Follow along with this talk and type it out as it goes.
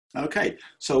Okay,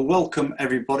 so welcome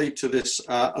everybody to this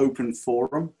open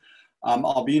forum.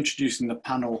 I'll be introducing the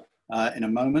panel in a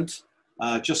moment.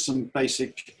 Just some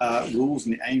basic rules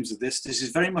and the aims of this. This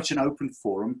is very much an open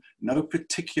forum, no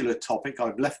particular topic.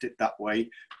 I've left it that way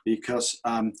because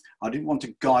I didn't want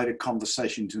to guide a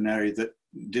conversation to an area that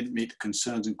didn't meet the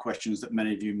concerns and questions that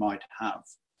many of you might have.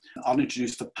 I'll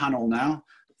introduce the panel now.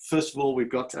 First of all, we've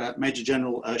got Major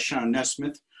General Sharon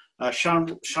Nesmith. Sharon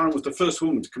was the first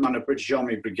woman to command a British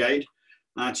Army brigade,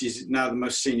 and she's now the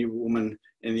most senior woman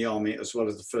in the Army, as well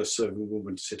as the first serving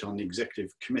woman to sit on the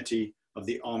executive committee of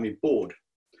the Army board.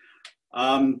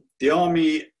 The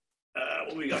Army,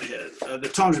 what we got here? The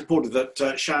Times reported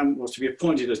that Sharon was to be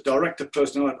appointed as Director of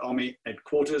Personnel at Army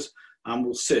Headquarters and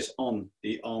will sit on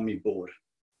the Army board.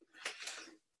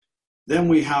 Then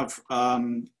we have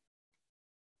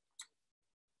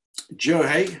Joe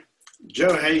Haigh.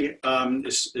 Joe Haigh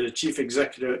is Chief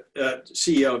Executive,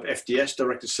 CEO of FDS,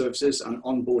 Director Services and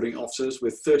Onboarding Officers,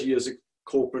 with 30 years of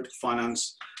corporate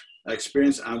finance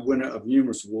experience and winner of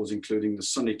numerous awards, including the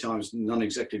Sunday Times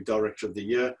Non-Executive Director of the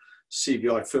Year,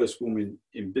 CBI First Woman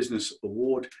in Business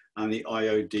Award, and the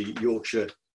IOD Yorkshire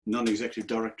Non-Executive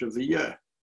Director of the Year.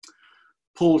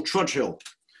 Paul Trudgill,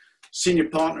 Senior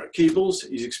Partner at Keeble.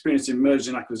 He's experienced in mergers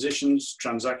and acquisitions,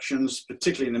 transactions,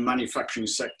 particularly in the manufacturing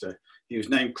sector. He was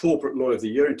named Corporate Lawyer of the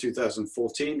Year in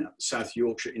 2014 at the South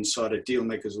Yorkshire Insider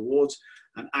Dealmakers Awards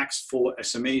and acts for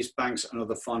SMEs, banks and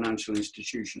other financial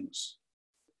institutions.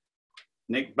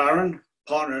 Nick Barron,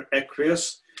 Partner at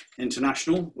Equius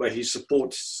International, where he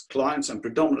supports clients and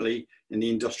predominantly in the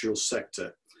industrial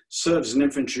sector. Served as an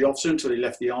infantry officer until he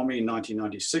left the Army in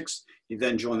 1996. He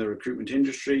then joined the recruitment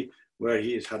industry, where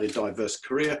he has had a diverse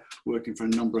career, working for a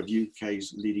number of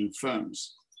UK's leading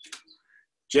firms.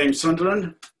 James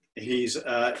Sunderland. He's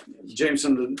James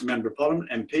Sunderland, Member of Parliament,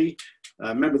 MP,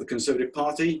 member of the Conservative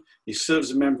Party. He serves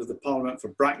as a member of the Parliament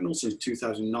for Bracknell since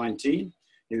 2019.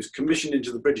 He was commissioned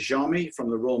into the British Army from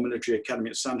the Royal Military Academy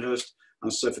at Sandhurst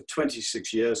and served for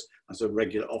 26 years as a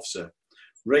regular officer.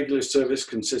 Regular service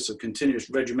consists of continuous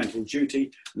regimental duty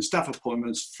and staff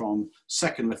appointments from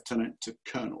Second Lieutenant to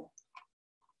Colonel.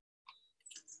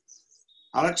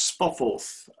 Alex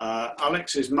Spofforth.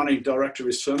 Alex is Managing Director of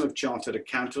his firm of Chartered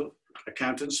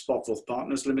Accountants, Spofforth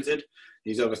Partners Limited.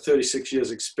 He's over 36 years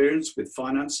experience with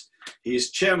finance. He is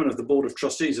Chairman of the Board of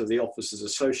Trustees of the Officers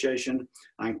Association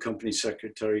and Company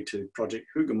Secretary to Project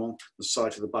Hougoumont, the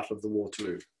site of the Battle of the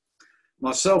Waterloo.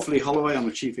 Myself, Lee Holloway, I'm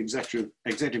the Chief Executive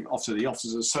Officer of the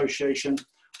Officers Association.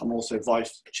 I'm also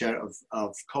Vice Chair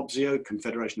of COBSIO,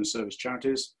 Confederation of Service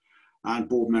Charities, and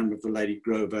Board Member of the Lady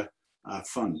Grover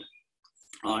Fund.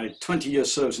 I had 20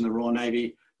 years service in the Royal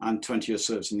Navy and 20 years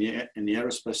service in the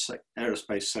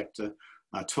aerospace sector,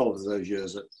 12 of those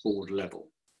years at board level.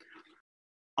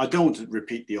 I don't want to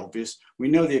repeat the obvious. We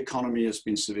know the economy has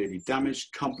been severely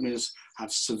damaged. Companies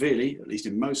have severely, at least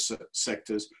in most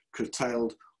sectors,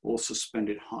 curtailed or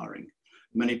suspended hiring.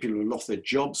 Many people have lost their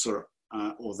jobs or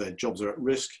their jobs are at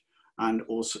risk, and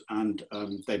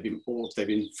they've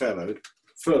been furloughed,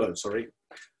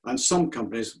 and some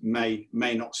companies may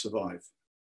not survive.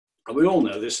 And we all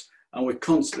know this, and we're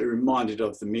constantly reminded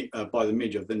of by the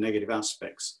media of the negative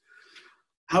aspects.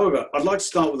 However, I'd like to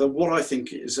start with what I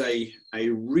think is a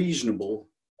reasonable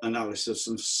analysis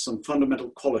of some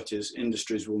fundamental qualities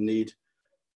industries will need,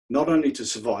 not only to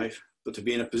survive, but to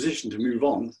be in a position to move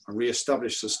on and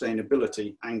re-establish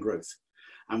sustainability and growth,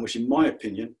 and which, in my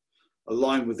opinion,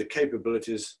 align with the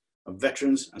capabilities of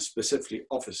veterans and specifically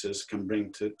officers can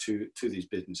bring to these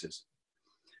businesses.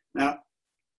 Now,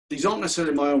 these aren't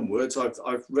necessarily my own words.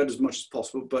 I've read as much as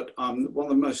possible, but one of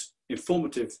the most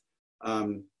informative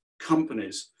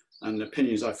companies and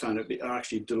opinions I found are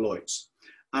actually Deloitte's.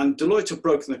 And Deloitte have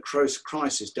broken the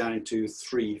crisis down into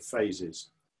 3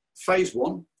 phases. Phase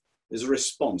 1 is a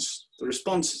response. The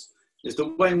response is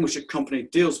the way in which a company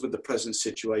deals with the present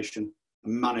situation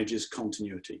and manages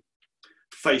continuity.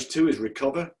 Phase 2 is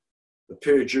recover, the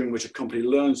period during which a company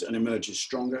learns and emerges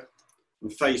stronger.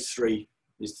 And phase 3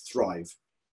 is thrive.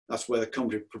 That's where the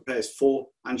company prepares for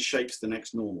and shapes the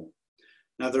next normal.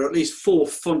 Now, there are at least 4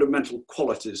 fundamental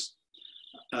qualities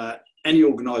any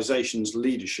organization's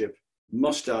leadership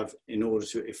must have in order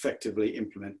to effectively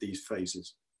implement these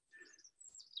phases.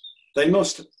 They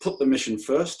must put the mission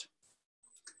first.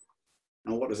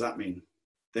 Now, what does that mean?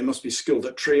 They must be skilled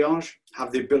at triage,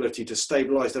 have the ability to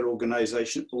stabilize their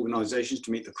organizations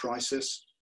to meet the crisis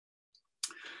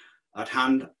at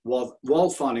hand while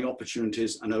finding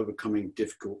opportunities and overcoming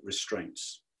difficult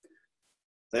restraints.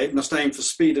 They must aim for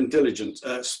speed and diligence,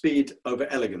 speed over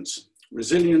elegance.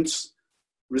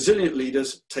 Resilient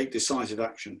leaders take decisive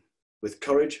action. with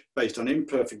courage, based on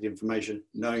imperfect information,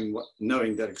 knowing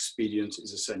that expedience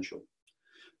is essential.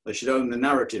 They should own the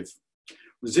narrative.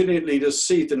 Resilient leaders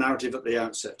seize the narrative at the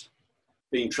outset,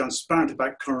 being transparent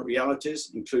about current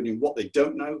realities, including what they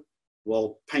don't know,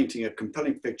 while painting a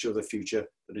compelling picture of the future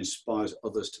that inspires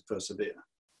others to persevere.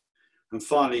 And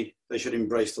finally, they should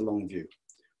embrace the long view.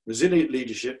 Resilient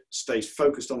leadership stays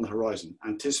focused on the horizon,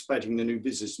 anticipating the new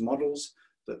business models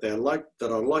that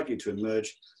are likely to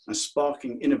emerge and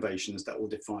sparking innovations that will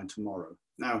define tomorrow.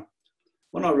 Now,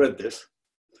 when I read this,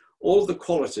 all of the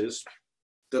qualities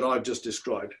that I've just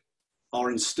described are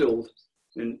instilled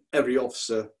in every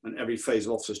officer and every phase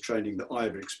of officers training that I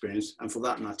have experienced, and for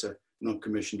that matter,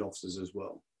 non-commissioned officers as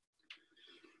well.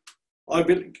 I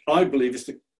believe it's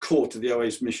the core to the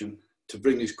OA's mission to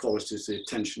bring these qualities to the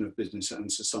attention of business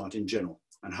and society in general,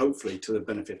 and hopefully to the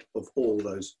benefit of all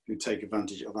those who take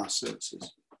advantage of our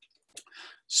services.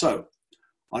 So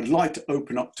I'd like to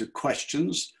open up to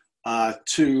questions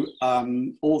to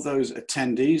all those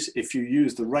attendees. If you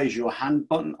use the raise your hand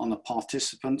button on the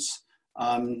participants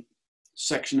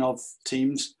section of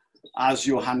Teams, as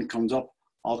your hand comes up,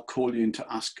 I'll call you in to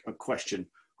ask a question.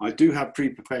 I do have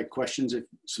pre-prepared questions if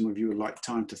some of you would like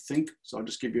time to think, so I'll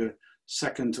just give you a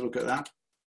second to look at that,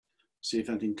 see if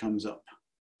anything comes up.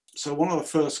 So one of the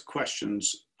first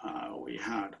questions we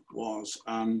had was,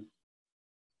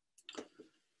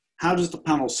 how does the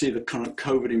panel see the current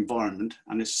COVID environment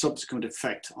and its subsequent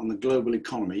effect on the global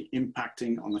economy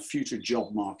impacting on the future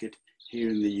job market here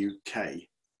in the UK?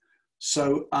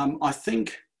 So I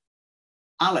think,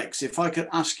 Alex, if I could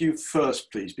ask you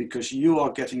first, please, because you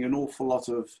are getting an awful lot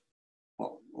of,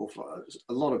 well,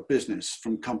 a lot of business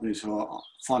from companies who are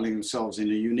finding themselves in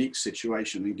a unique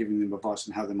situation and giving them advice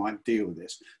on how they might deal with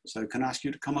this. So can I ask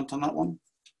you to comment on that one?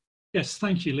 Yes,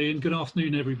 thank you, Lee, and good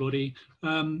afternoon, everybody.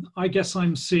 I guess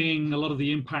I'm seeing a lot of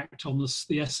the impact on the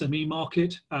SME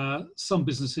market, some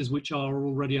businesses which are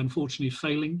already unfortunately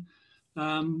failing,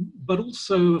 but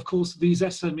also, of course, these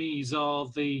SMEs are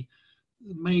the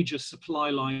major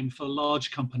supply line for large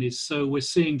companies. So we're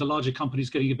seeing the larger companies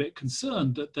getting a bit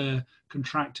concerned that their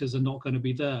contractors are not going to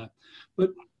be there. But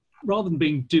rather than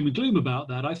being doom and gloom about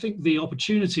that, I think the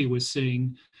opportunity we're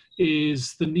seeing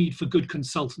is the need for good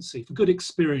consultancy, for good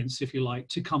experience, if you like,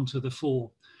 to come to the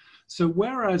fore. So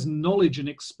whereas knowledge and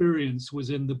experience was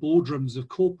in the boardrooms of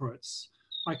corporates,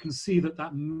 I can see that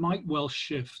that might well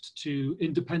shift to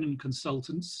independent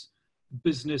consultants,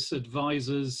 business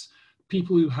advisors,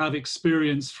 people who have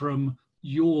experience from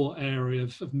your area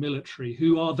of military,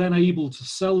 who are then able to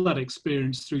sell that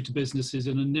experience through to businesses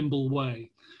in a nimble way,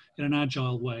 in an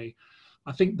agile way.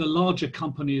 I think the larger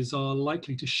companies are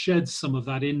likely to shed some of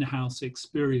that in-house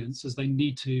experience as they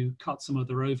need to cut some of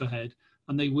their overhead,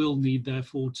 and they will need,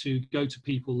 therefore, to go to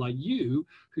people like you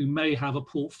who may have a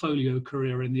portfolio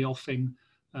career in the offing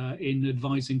in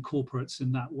advising corporates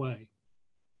in that way.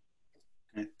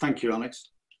 Okay, thank you, Alex.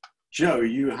 Joe,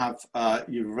 you've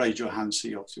raised your hand, so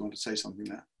you obviously want to say something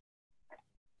there.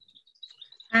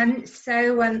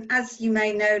 As you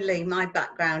may know, Lee, my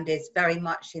background is very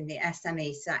much in the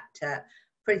SME sector,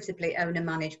 principally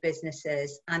owner-managed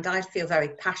businesses, and I feel very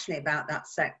passionate about that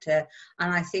sector,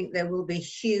 and I think there will be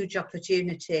huge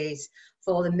opportunities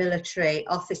for the military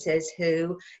officers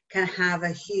who can have a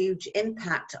huge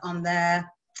impact on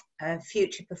their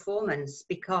future performance,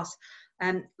 because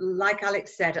like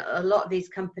Alex said, a lot of these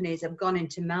companies have gone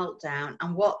into meltdown,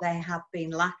 and what they have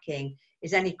been lacking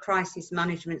is any crisis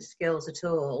management skills at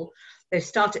all. They've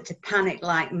started to panic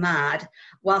like mad.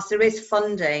 Whilst there is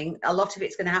funding, a lot of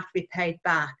it's going to have to be paid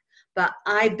back. But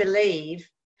I believe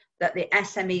that the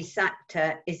SME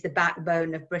sector is the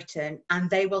backbone of Britain, and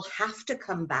they will have to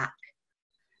come back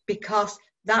because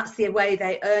that's the way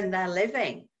they earn their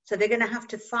living. So they're going to have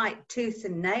to fight tooth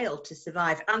and nail to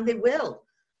survive, and they will.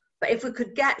 But if we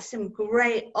could get some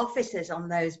great officers on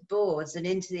those boards and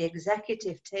into the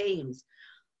executive teams,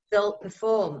 they'll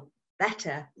perform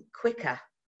better, quicker.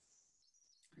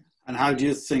 And how do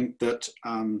you think that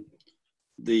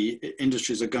the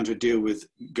industries are going to deal with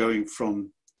going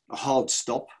from a hard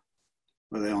stop,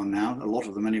 where they are now, a lot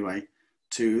of them anyway,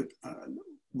 to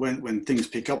when things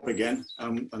pick up again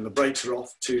and the brakes are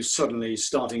off, to suddenly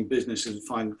starting businesses and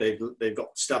find they've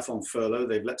got staff on furlough,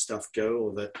 they've let staff go,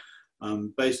 or they're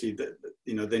basically,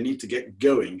 they need to get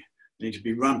going. They need to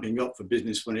be ramping up for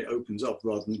business when it opens up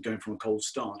rather than going from a cold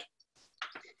start.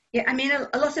 Yeah, I mean,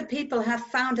 a lot of people have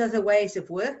found other ways of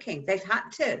working. They've had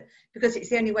to, because it's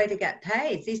the only way to get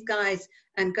paid. These guys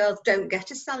and girls don't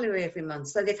get a salary every month,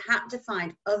 so they've had to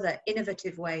find other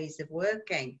innovative ways of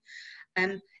working.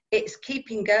 It's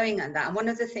keeping going on that. And one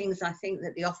of the things I think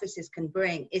that the officers can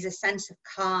bring is a sense of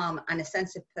calm and a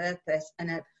sense of purpose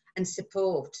and and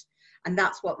support. And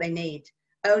that's what they need.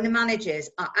 Owner managers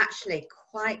are actually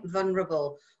quite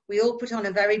vulnerable. We all put on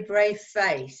a very brave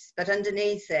face, but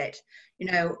underneath it, you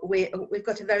know, we've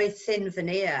got a very thin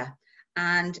veneer.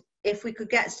 And if we could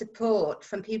get support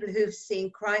from people who've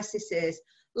seen crises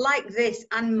like this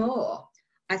and more,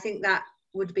 I think that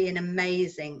would be an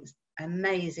amazing,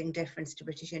 amazing difference to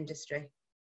British industry.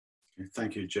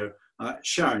 Thank you, Jo.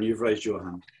 Sharon, you've raised your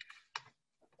hand.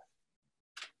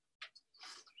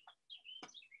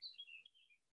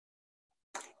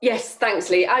 Yes,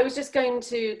 thanks, Lee. I was just going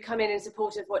to come in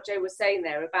support of what Jo was saying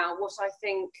there about what I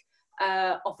think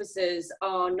officers,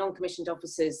 our non-commissioned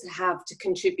officers, have to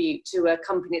contribute to a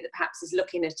company that perhaps is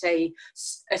looking at a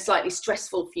slightly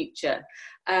stressful future.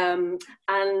 Not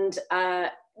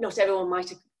everyone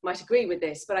might agree with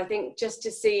this, but I think just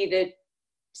to see the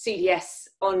CDS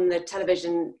on the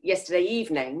television yesterday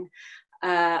evening,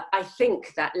 I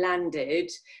think that landed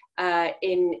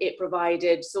it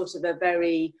provided sort of a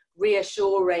very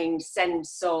reassuring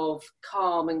sense of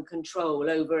calm and control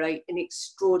over an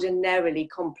extraordinarily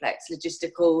complex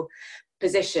logistical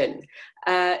position.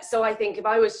 So I think if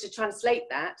I was to translate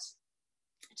that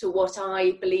to what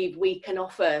I believe we can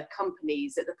offer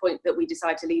companies at the point that we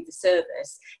decide to leave the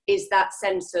service, is that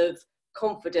sense of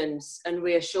confidence and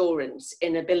reassurance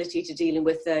in ability to dealing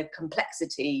with the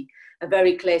complexity, a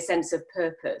very clear sense of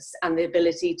purpose, and the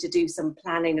ability to do some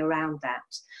planning around that.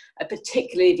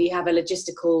 Particularly if you have a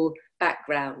logistical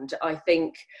background, I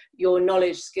think your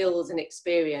knowledge, skills and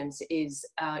experience is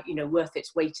worth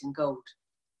its weight in gold.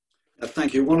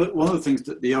 Thank you. One of the things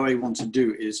that the OA want to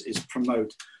do is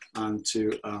promote and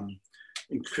to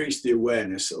increase the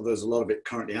awareness, or there's a lot of it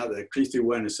currently out there, increase the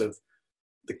awareness of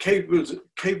the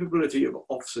capability of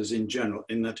officers in general,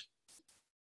 in that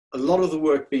a lot of the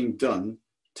work being done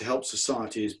to help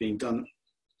society is being done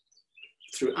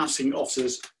through asking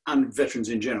officers and veterans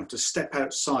in general to step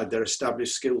outside their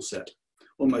established skill set,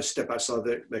 almost step outside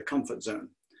their comfort zone.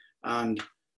 And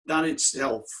that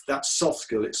itself, that soft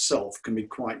skill itself, can be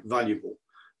quite valuable.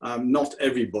 Not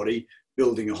everybody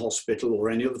building a hospital or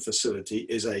any other facility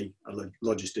is a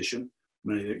logistician.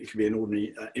 It could be an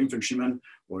ordinary infantryman,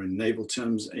 or in naval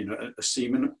terms, a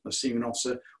seaman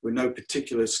officer with no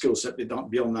particular skill set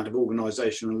beyond that of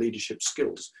organisation and leadership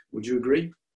skills. Would you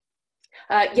agree?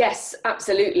 Yes,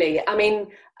 absolutely. I mean,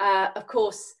 of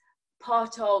course,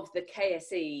 part of the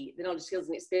KSE, the knowledge, skills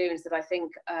and experience that I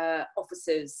think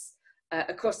officers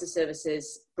across the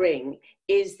services bring,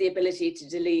 is the ability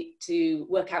to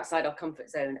work outside our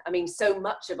comfort zone. I mean, so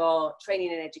much of our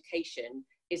training and education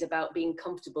is about being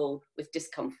comfortable with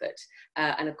discomfort.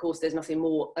 And of course, there's nothing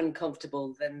more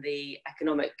uncomfortable than the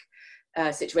economic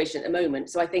situation at the moment.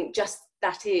 So I think just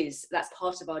that's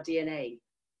part of our DNA.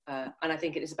 And I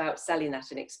think it is about selling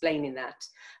that and explaining that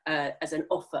as an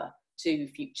offer to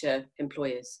future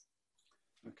employers.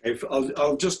 Okay,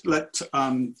 I'll just let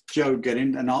Jo get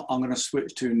in, and I'm going to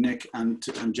switch to Nick and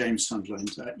James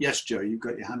Sunderland. Yes, Jo, you've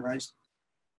got your hand raised.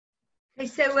 Okay,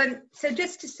 so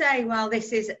just to say, while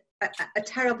this is a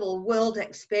terrible world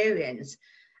experience,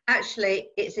 actually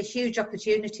it's a huge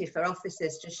opportunity for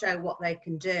officers to show what they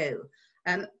can do.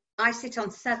 I sit on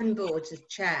 7 boards as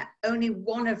chair. Only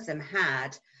one of them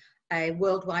had a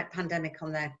worldwide pandemic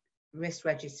on their risk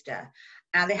register.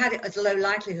 They had it as low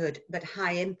likelihood but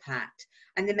high impact,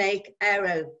 and they make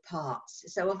aero parts,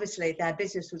 so obviously their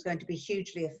business was going to be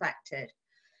hugely affected.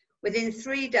 Within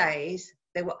 3 days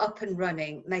they were up and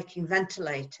running, making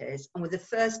ventilators, and were the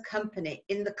first company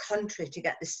in the country to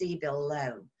get the C-bill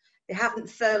loan. They haven't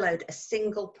furloughed a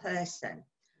single person.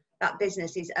 That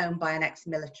business is owned by an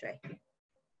ex-military.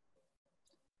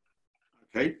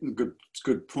 Okay,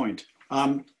 good point.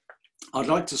 I'd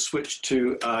like to switch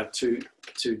to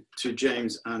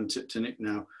James and to Nick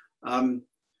now.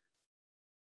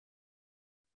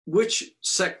 Which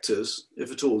sectors,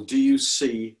 if at all, do you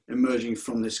see emerging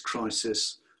from this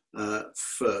crisis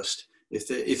first?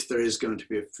 If there is going to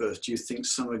be a first, do you think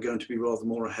some are going to be rather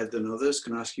more ahead than others?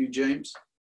 Can I ask you, James?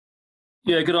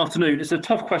 Yeah, good afternoon. It's a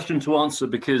tough question to answer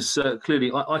because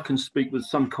clearly I can speak with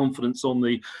some confidence on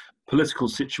the political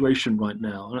situation right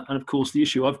now. And of course, the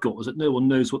issue I've got is that no one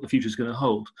knows what the future is going to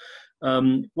hold.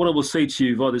 What I will say to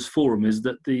you via this forum is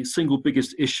that the single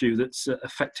biggest issue that's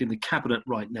affecting the cabinet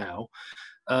right now,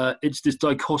 it's this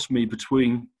dichotomy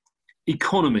between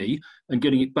economy and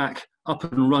getting it back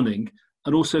up and running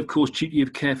and also, of course, duty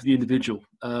of care for the individual.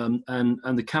 And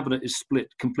the Cabinet is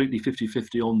split completely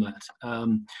 50-50 on that.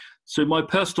 So my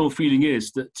personal feeling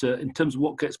is that in terms of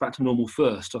what gets back to normal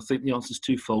first, I think the answer is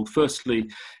twofold. Firstly,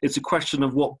 it's a question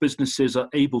of what businesses are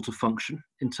able to function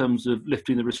in terms of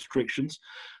lifting the restrictions.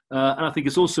 And I think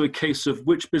it's also a case of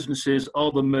which businesses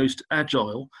are the most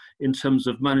agile in terms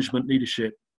of management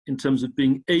leadership, in terms of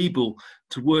being able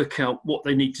to work out what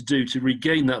they need to do to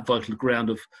regain that vital ground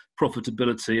of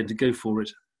profitability and to go for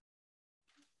it.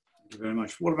 Thank you very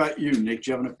much. What about you, Nick?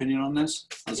 Do you have an opinion on this?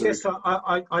 Yes,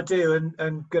 I do,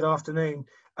 and good afternoon.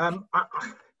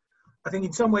 I think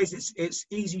in some ways it's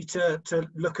easy to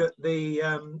look at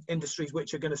the industries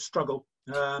which are going to struggle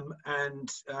and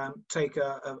take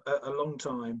a long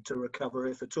time to recover,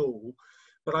 if at all.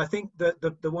 But I think that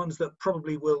the ones that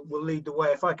probably will lead the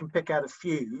way, if I can pick out a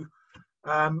few,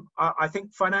 I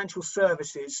think financial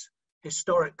services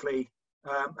historically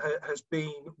has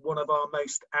been one of our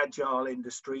most agile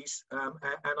industries, and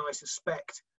I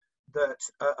suspect that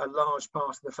a large part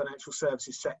of the financial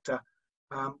services sector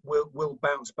will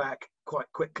bounce back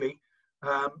quite quickly.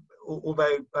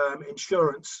 Although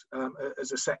insurance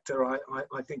as a sector, I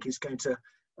think is going to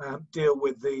deal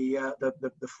with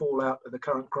the fallout of the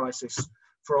current crisis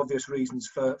for obvious reasons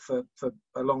for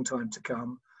a long time to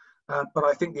come. But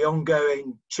I think the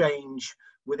ongoing change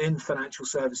within financial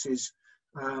services,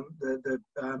 the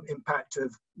impact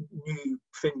of new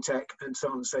fintech and so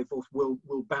on and so forth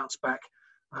will bounce back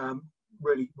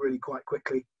really quite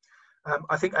quickly.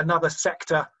 I think another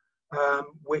sector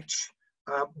which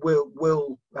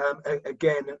will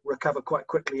again recover quite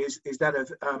quickly is that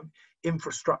of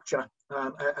infrastructure,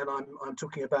 and I'm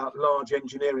talking about large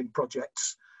engineering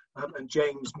projects. And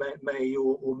James may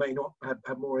or may not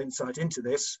have more insight into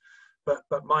this,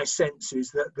 but my sense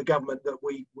is that the government that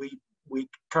we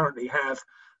currently have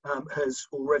has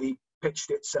already pitched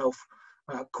itself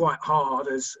quite hard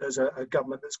as a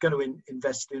government that's going to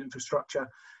invest in infrastructure,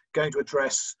 going to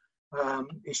address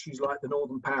issues like the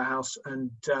Northern Powerhouse,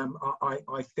 and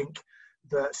I think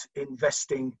that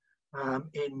investing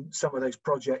in some of those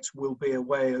projects will be a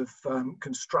way of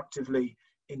constructively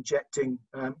injecting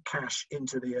cash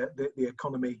into the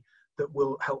economy that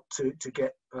will help to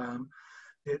get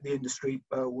the industry,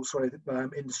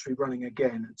 industry running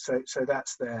again. So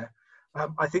that's there.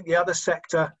 I think the other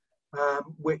sector,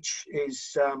 which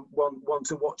is one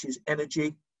to watch, is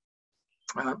energy,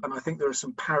 and I think there are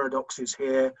some paradoxes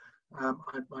here.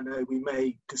 I know we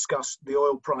may discuss the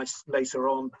oil price later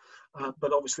on,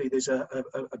 but obviously there's a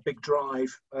big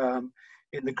drive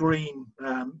in the green,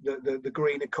 the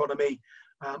green economy.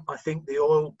 I think the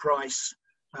oil price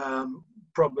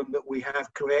problem that we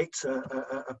have creates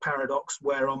a paradox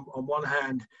where, on one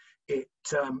hand, it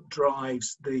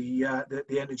drives the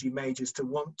energy majors to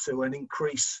want to and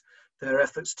increase their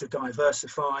efforts to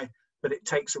diversify, but it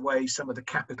takes away some of the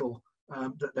capital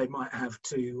that they might have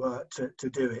to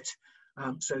do it.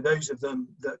 So those of them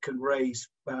that can raise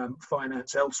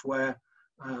finance elsewhere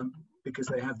because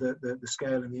they have the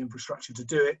scale and the infrastructure to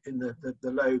do it in the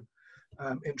low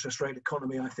interest rate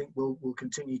economy, I think will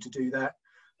continue to do that,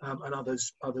 and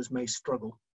others may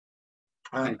struggle.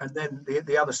 And then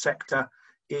the other sector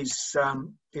is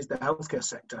the healthcare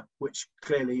sector, which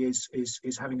clearly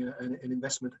is having an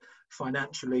investment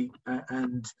financially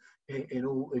and in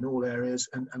all areas,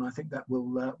 and I think that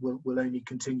will only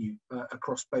continue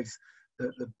across both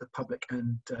the public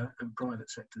and private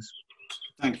sectors.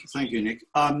 Thank you, Nick.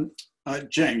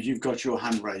 James, you've got your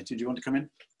hand raised. Did you want to come in?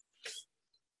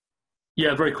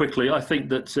 Yeah, very quickly. I think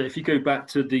that if you go back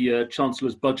to the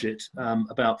Chancellor's budget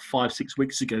about 5-6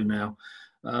 weeks ago now,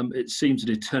 it seems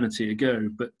an eternity ago,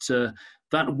 but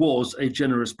that was a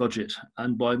generous budget,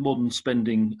 and by modern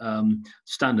spending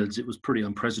standards, it was pretty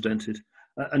unprecedented.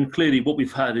 And clearly, what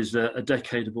we've had is a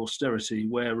decade of austerity,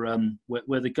 where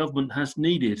the government has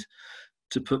needed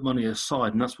to put money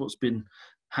aside, and that's what's been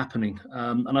happening.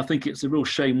 And I think it's a real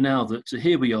shame now that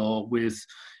here we are with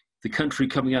the country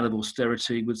coming out of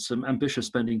austerity with some ambitious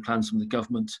spending plans from the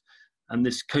government, and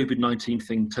this COVID-19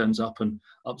 thing turns up and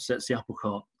upsets the apple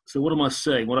cart. So what am I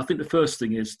saying? Well, I think the first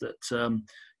thing is that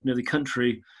the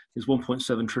country is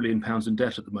 £1.7 trillion in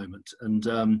debt at the moment, and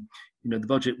the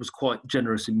budget was quite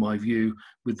generous in my view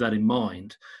with that in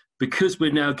mind. Because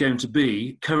we're now going to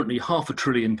be currently £500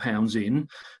 billion in,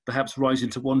 perhaps rising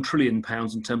to £1 trillion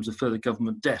in terms of further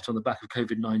government debt on the back of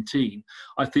COVID-19,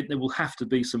 I think there will have to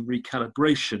be some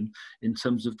recalibration in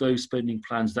terms of those spending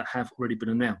plans that have already been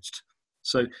announced.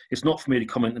 So it's not for me to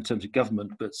comment in terms of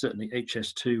government, but certainly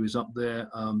HS2 is up there.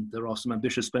 There are some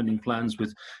ambitious spending plans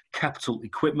with capital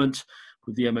equipment.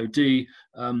 with the MOD.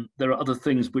 There are other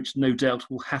things which no doubt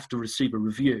will have to receive a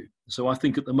review. So I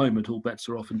think at the moment all bets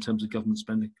are off in terms of government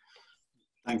spending.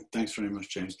 Thanks very much,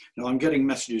 James. Now I'm getting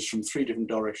messages from 3 different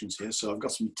directions here, so I've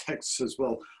got some texts as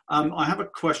well. I have a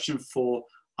question for,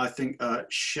 I think,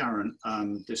 Sharon,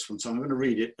 this one. So I'm going to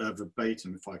read it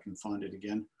verbatim if I can find it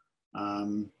again.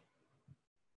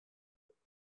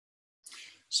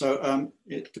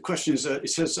 The question is, it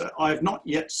says, I have not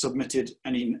yet submitted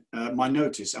my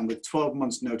notice, and with 12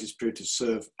 months notice period to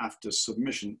serve after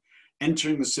submission,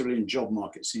 entering the civilian job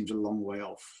market seems a long way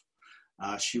off.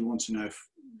 She wants to know if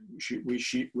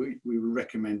we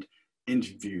recommend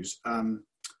interviews.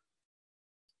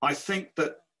 I think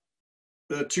that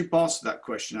there are 2 parts to that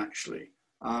question, actually.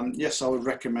 Yes, I would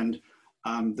recommend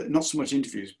that not so much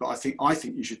interviews, but I think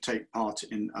you should take part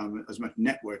in as much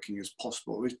networking as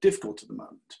possible. It's difficult at the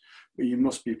moment, but you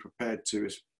must be prepared to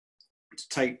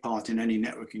take part in any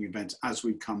networking events as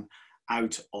we come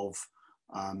out of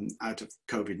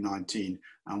COVID-19,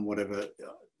 and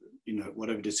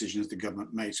whatever decisions the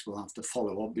government makes, we'll have to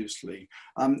follow, obviously.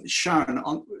 Sharon,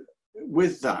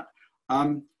 with that,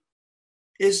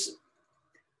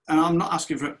 and I'm not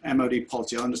asking for MOD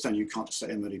policy. I understand you can't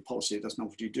say MOD policy, that's not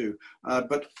what you do.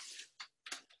 But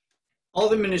are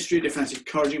the Ministry of Defence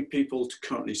encouraging people to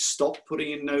currently stop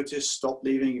putting in notice, stop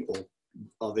leaving, or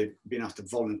are they being asked to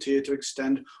volunteer to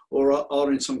extend, or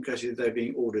are in some cases they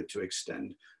being ordered to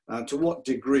extend? To what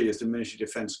degree is the Ministry of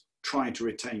Defence trying to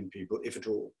retain people, if at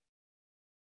all?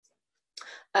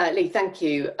 Lee, thank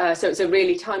you. So it's a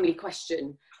really timely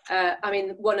question. I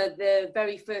mean, one of the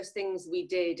very first things we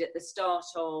did at the start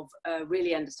of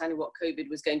really understanding what COVID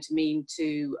was going to mean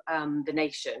to the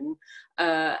nation,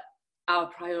 our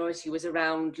priority was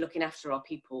around looking after our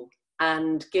people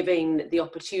and giving the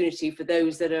opportunity for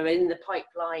those that are in the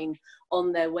pipeline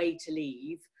on their way to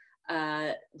leave,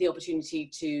 the opportunity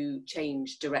to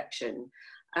change direction.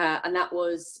 And that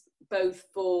was both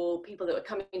for people that were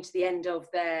coming to the end of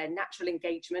their natural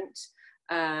engagement,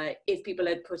 if people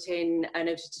had put in a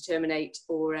notice to terminate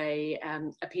or a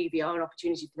PVR, an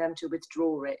opportunity for them to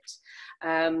withdraw it.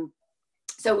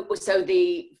 So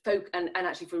the folk, and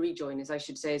actually for rejoiners, I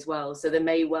should say as well. So there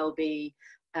may well be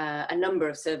a number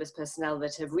of service personnel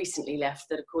that have recently left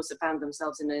that, of course, have found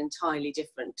themselves in an entirely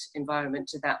different environment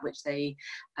to that which they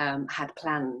had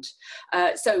planned.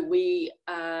 So we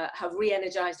have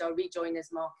re-energised our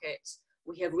rejoiners market.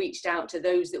 We have reached out to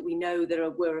those that we know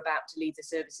that were about to leave the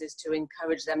services to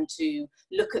encourage them to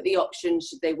look at the options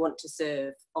should they want to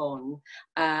serve on.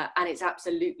 And it's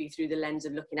absolutely through the lens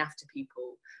of looking after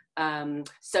people.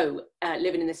 So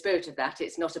living in the spirit of that,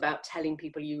 it's not about telling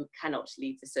people you cannot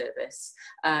leave the service.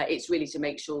 It's really to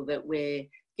make sure that we're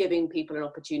giving people an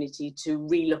opportunity to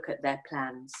relook at their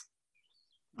plans.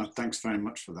 Thanks very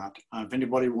much for that. If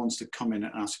anybody wants to come in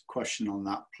and ask a question on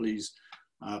that, please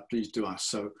do ask.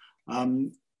 So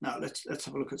now let's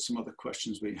have a look at some other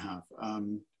questions we have.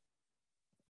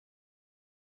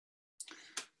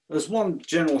 There's one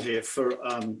general here for,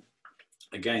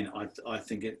 again, I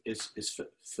think it is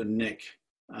for Nick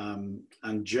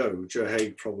and Joe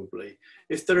Haigh probably.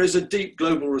 If there is a deep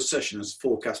global recession as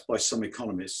forecast by some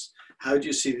economists, how do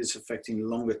you see this affecting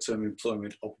longer term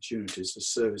employment opportunities for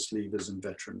service leavers and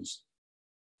veterans?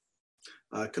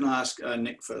 Can I ask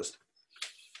Nick first?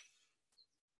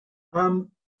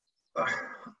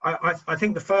 I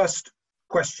think the first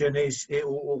question is,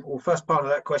 or first part of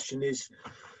that question is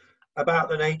about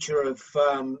the nature of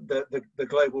the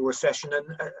global recession,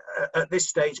 and at this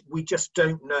stage we just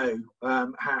don't know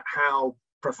how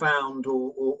profound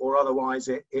or otherwise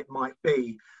it might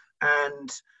be, and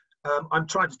I'm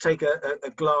trying to take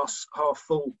a glass half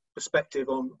full perspective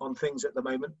on things at the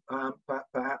moment,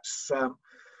 perhaps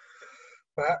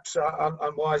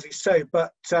unwisely so,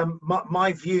 but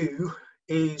my view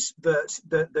is that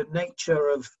the nature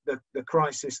of the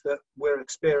crisis that we're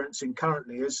experiencing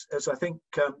currently, as I think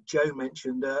Joe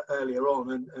mentioned earlier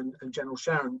on, and General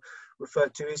Sharon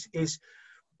referred to, is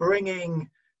bringing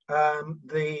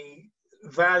the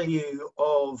value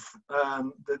of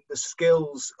the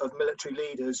skills of military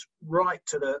leaders right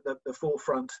to the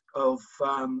forefront of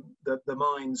the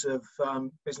minds of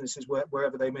businesses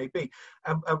wherever they may be.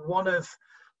 And one of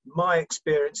my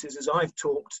experiences as I've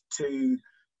talked to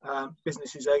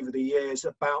businesses over the years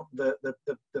about the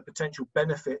potential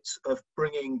benefits of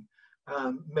bringing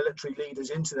military leaders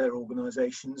into their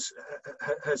organisations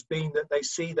has been that they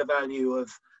see the value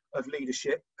of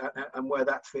leadership and where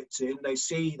that fits in. They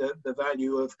see the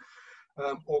value of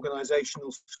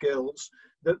organisational skills.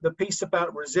 The piece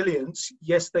about resilience,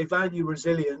 yes, they value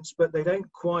resilience, but they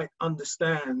don't quite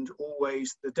understand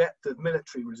always the depth of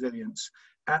military resilience.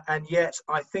 And yet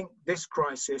I think this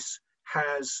crisis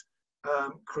has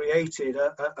created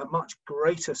a much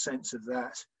greater sense of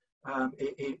that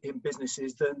in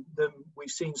businesses than we've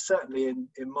seen, certainly in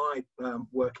my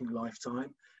working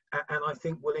lifetime, and I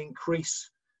think will increase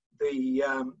the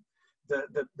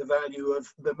value of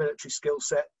the military skill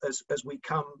set as we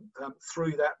come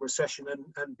through that recession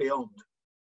and beyond.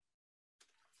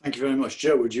 Thank you very much.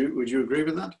 Joe, would you agree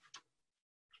with that?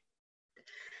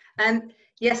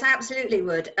 Yes, I absolutely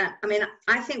would. I mean,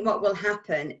 I think what will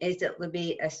happen is that there will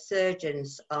be a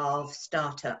surgence of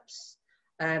startups.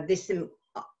 There's some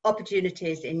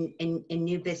opportunities in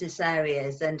new business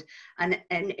areas, and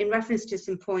in reference to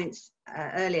some points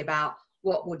earlier about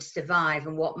what would survive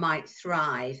and what might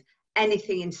thrive,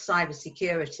 anything in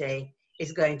cybersecurity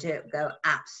is going to go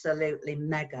absolutely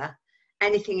mega.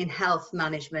 Anything in health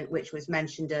management, which was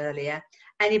mentioned earlier,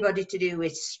 anybody to do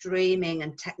with streaming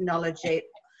and technology.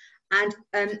 And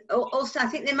also, I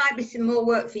think there might be some more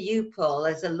work for you, Paul,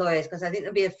 as a lawyer, because I think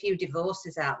there'll be a few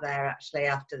divorces out there actually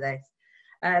after this.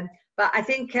 But I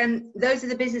think those are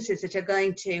the businesses that are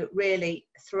going to really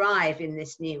thrive in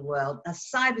this new world.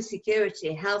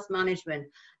 Cybersecurity, health management,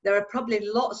 there are probably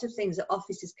lots of things that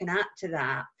offices can add to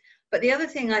that. But the other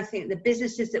thing I think the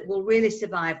businesses that will really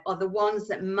survive are the ones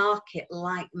that market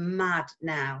like mad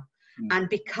now and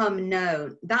become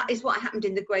known. That is what happened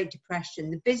in the Great Depression.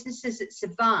 The businesses that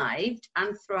survived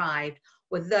and thrived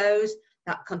were those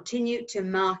that continued to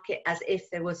market as if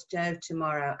there was no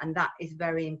tomorrow, and that is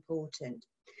very important.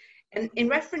 And in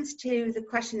reference to the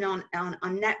question on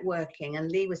networking,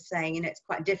 and Lee was saying, you know, it's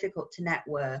quite difficult to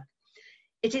network.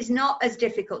 It is not as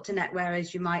difficult to network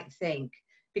as you might think,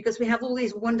 because we have all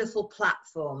these wonderful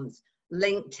platforms,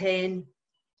 LinkedIn,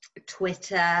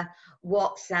 Twitter,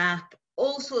 WhatsApp,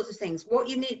 all sorts of things. What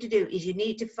you need to do is you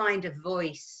need to find a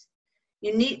voice.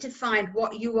 You need to find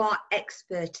what you are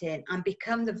expert in and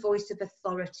become the voice of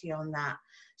authority on that,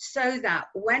 so that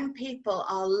when people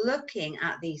are looking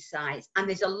at these sites, and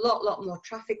there's a lot more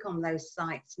traffic on those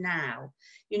sites now,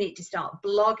 you need to start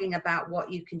blogging about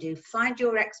what you can do, find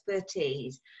your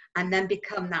expertise, and then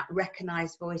become that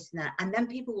recognized voice in that. And then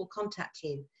people will contact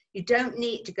you. You don't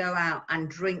need to go out and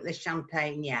drink the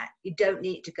champagne yet. You don't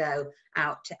need to go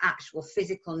out to actual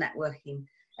physical networking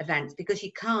events, because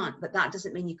you can't, but that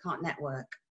doesn't mean you can't network.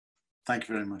 Thank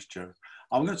you very much, Joe.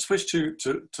 I'm going to switch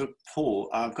to Paul.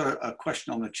 I've got a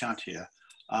question on the chat here.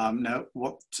 Now,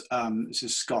 this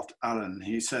is Scott Allen.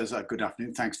 He says, good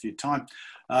afternoon, thanks for your time.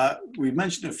 We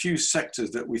mentioned a few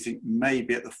sectors that we think may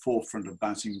be at the forefront of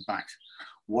bouncing back.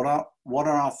 What are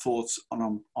our thoughts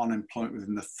on unemployment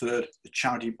within the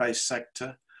charity-based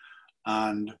sector?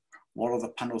 And what are the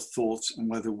panel's thoughts on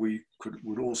whether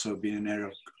would also be an area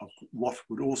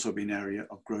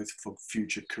of growth for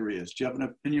future careers? Do you have an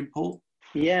opinion, Paul?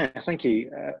 Yeah, thank you.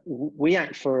 We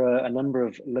act for a number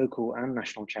of local and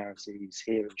national charities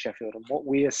here in Sheffield, and what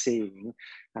we are seeing,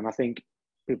 and I think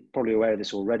we're probably aware of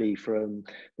this already from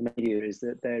the media, is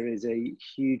that there is a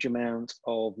huge amount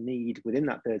of need within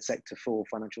that third sector for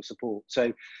financial support.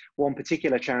 So one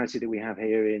particular charity that we have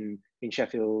here in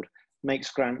Sheffield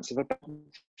makes grants of about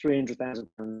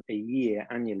 £300,000 a year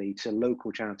annually to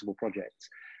local charitable projects.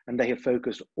 And they have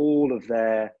focused all of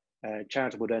their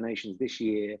charitable donations this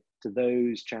year to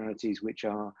those charities which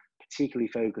are particularly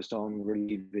focused on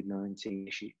COVID-19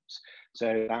 issues.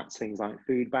 So that's things like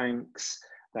food banks,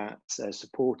 that's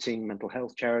supporting mental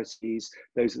health charities,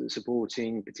 those that are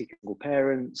supporting particular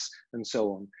parents, and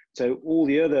so on. So all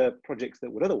the other projects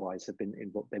that would otherwise have been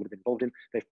involved, they would have been involved in,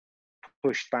 they've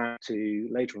pushed back to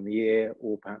later on the year,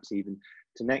 or perhaps even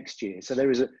to next year. So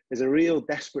there's a real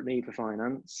desperate need for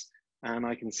finance, and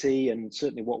I can see, and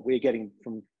certainly what we're getting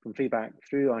from feedback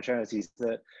through our charities,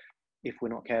 that if we're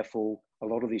not careful, a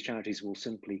lot of these charities will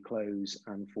simply close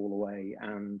and fall away.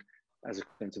 And as a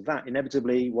consequence of that,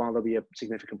 inevitably, while there'll be a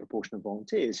significant proportion of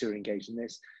volunteers who are engaged in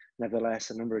this, nevertheless,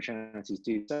 a number of charities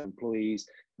do have employees,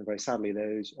 and very sadly,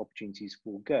 those opportunities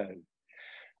will go.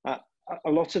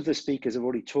 A lot of the speakers have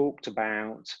already talked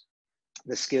about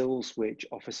the skills which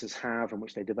officers have and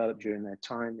which they develop during their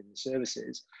time in the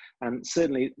services. And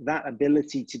certainly that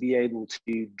ability to be able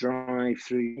to drive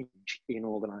through in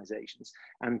organisations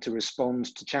and to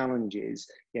respond to challenges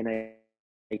in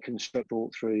a constructed,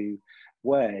 thought through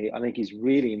way, I think is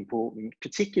really important,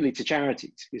 particularly to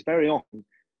charities, because very often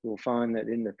you'll find that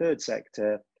in the third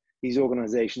sector, these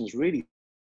organisations really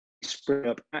spring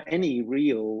up at any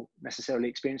real necessarily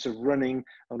experience of running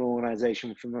an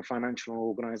organisation from a financial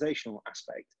or organisational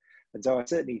aspect. And so I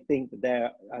certainly think that there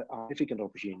are significant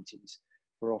opportunities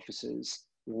for officers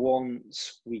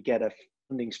once we get a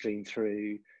funding stream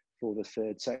through for the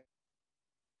third sector.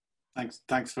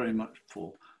 Thanks very much,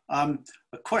 Paul. A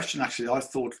question actually I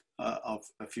thought of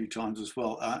a few times as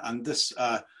well, and this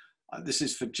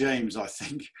is for James, I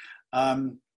think.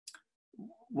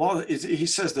 While he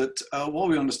says that while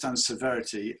we understand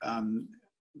severity,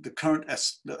 the current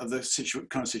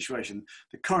current situation,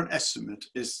 the current estimate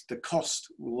is the cost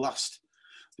will last,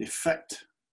 the effect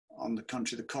on the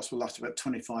country, the cost will last about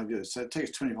 25 years. So it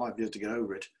takes 25 years to get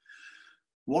over it.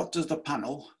 What does the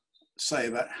panel say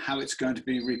about how it's going to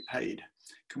be repaid?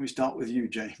 Can we start with you,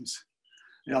 James?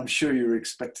 Yeah, I'm sure you were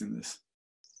expecting this.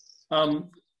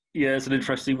 Yeah, it's an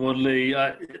interesting one, Lee.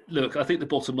 Look, I think the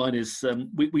bottom line is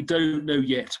we don't know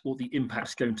yet what the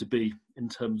impact's going to be in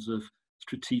terms of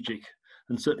strategic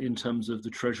and certainly in terms of the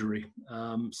Treasury.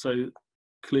 So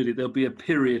clearly there'll be a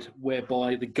period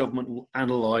whereby the government will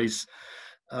analyse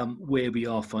where we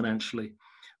are financially.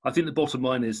 I think the bottom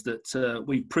line is that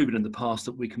we've proven in the past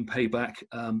that we can pay back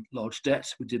large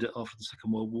debt. We did it after the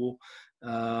Second World War.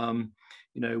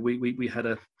 We had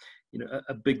a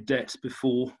big debt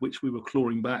before, which we were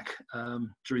clawing back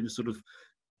during the sort of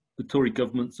the Tory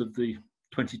governments of the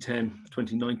 2010,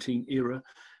 2019 era.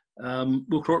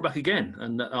 We'll claw it back again,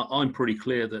 and I'm pretty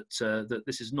clear that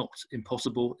this is not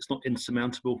impossible. It's not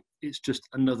insurmountable. It's just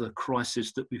another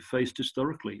crisis that we've faced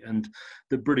historically, and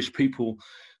the British people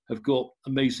have got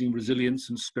amazing resilience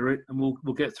and spirit, and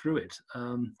we'll get through it.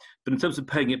 But in terms of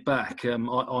paying it back,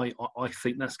 I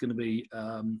think that's going to be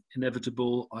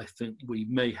inevitable. I think we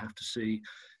may have to see,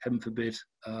 heaven forbid,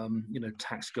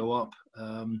 tax go up.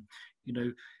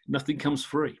 Nothing comes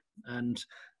free, and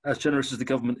as generous as the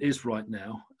government is right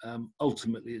now,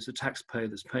 ultimately it's the taxpayer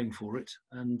that's paying for it,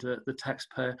 and the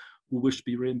taxpayer will wish to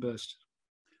be reimbursed.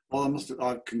 Well,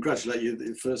 I congratulate you.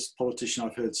 The first politician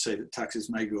I've heard say that taxes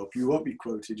may go up. You won't be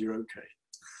quoted. You're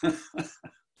okay.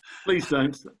 Please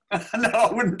don't. No,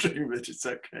 I wouldn't dream of it. It's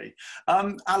okay.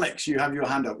 Alex, you have your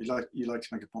hand up. You'd like to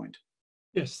make a point.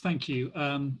 Yes, thank you.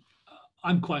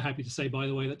 I'm quite happy to say, by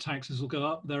the way, that taxes will go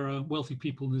up. There are wealthy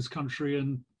people in this country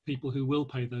and people who will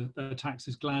pay their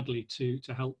taxes gladly to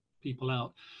help people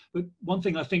out. But one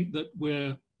thing I think that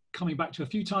we're coming back to a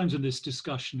few times in this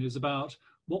discussion is about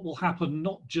what will happen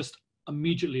not just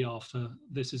immediately after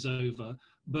this is over,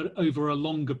 but over a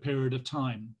longer period of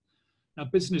time. Now,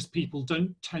 business people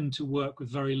don't tend to work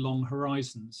with very long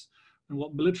horizons. And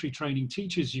what military training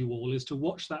teaches you all is to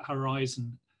watch that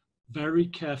horizon very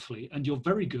carefully, and you're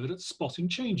very good at spotting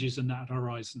changes in that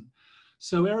horizon.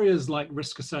 So areas like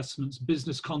risk assessments,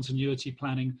 business continuity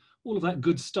planning, all of that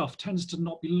good stuff tends to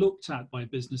not be looked at by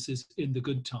businesses in the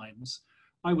good times.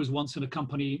 I was once in a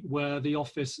company where the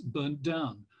office burnt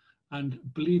down. And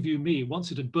believe you me, once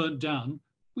it had burnt down,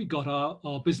 we got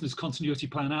our business continuity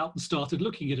plan out and started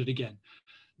looking at it again.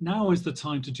 Now is the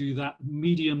time to do that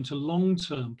medium to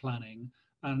long-term planning,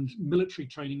 and military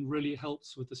training really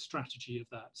helps with the strategy of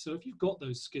that. So if you've got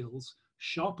those skills,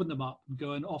 sharpen them up and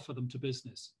go and offer them to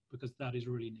business, because that is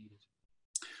really needed.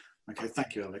 Okay,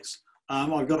 thank you, Alex.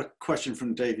 I've got a question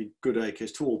from David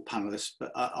Goodacre to all panelists,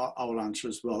 but I will answer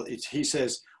as well. He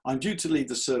says, I'm due to leave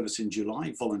the service in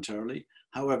July voluntarily.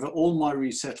 However, all my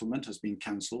resettlement has been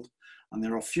cancelled and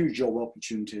there are few job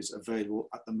opportunities available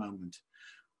at the moment.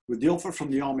 With the offer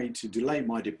from the Army to delay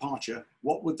my departure,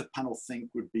 what would the panel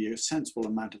think would be a sensible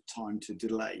amount of time to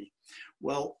delay?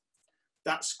 Well,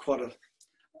 that's quite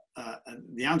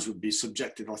the answer would be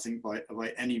subjective, I think,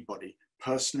 by anybody.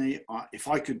 Personally, if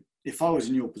I was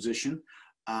in your position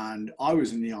and I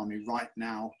was in the Army right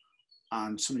now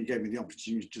and somebody gave me the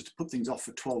opportunity just to put things off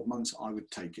for 12 months, I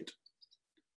would take it.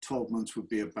 12 months would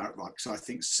be about right. So I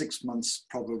think 6 months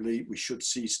probably we should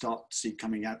start to see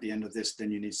coming out the end of this. Then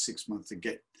you need 6 months to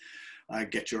get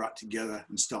your act together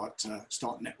and start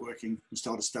networking and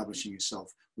start establishing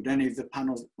yourself. Would any of the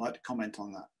panel like to comment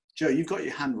on that? Joe, you've got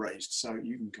your hand raised, so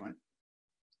you can comment.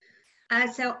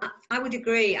 So I would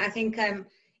agree. I think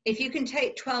if you can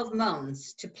take 12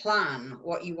 months to plan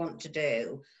what you want to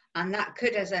do, and that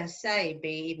could, as I say, be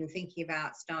even thinking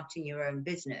about starting your own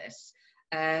business,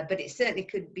 but it certainly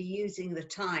could be using the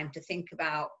time to think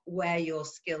about where your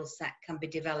skill set can be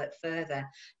developed further.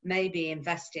 Maybe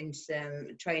invest in some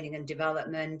training and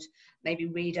development, maybe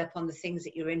read up on the things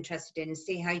that you're interested in and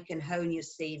see how you can hone your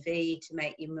CV to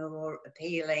make you more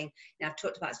appealing. Now, I've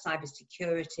talked about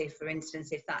cybersecurity, for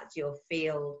instance, if that's your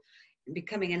field,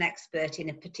 becoming an expert in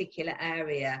a particular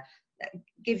area.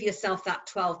 Give yourself that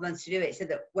 12 months to do it, so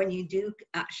that when you do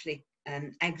actually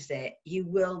exit, you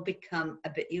will have become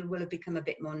a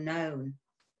bit more known.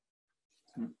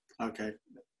 Okay,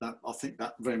 I think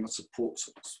that very much supports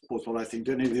what I think.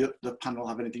 Do any of the panel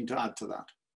have anything to add to that?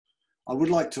 I would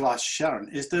like to ask Sharon,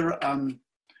 is there,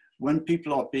 when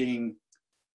people are being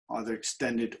either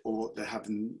extended or they're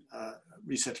having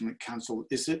resettlement cancelled,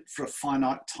 is it for a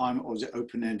finite time or is it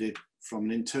open-ended from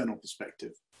an internal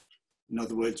perspective? In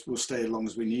other words, we'll stay as long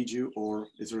as we need you, or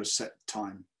is there a set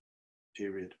time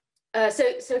period?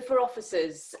 So for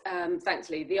officers, thanks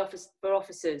Lee, for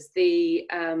officers, the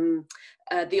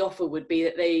offer would be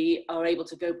that they are able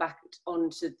to go back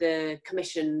onto the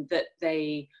commission that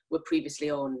they were previously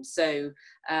on. So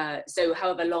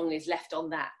however long is left on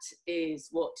that is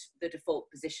what the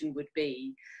default position would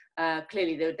be.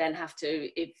 Clearly they would then have to,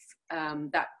 if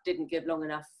that didn't give long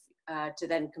enough, to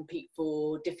then compete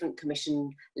for different commission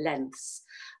lengths.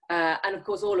 And of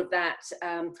course, all of that,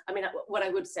 I mean, what I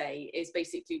would say is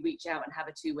basically reach out and have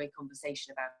a two-way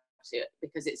conversation about it,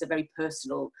 because it's a very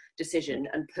personal decision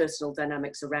and personal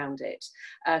dynamics around it.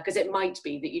 Because it might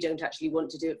be that you don't actually want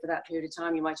to do it for that period of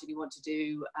time. You might only want to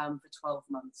do for 12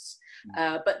 months.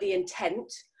 But the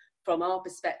intent from our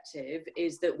perspective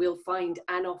is that we'll find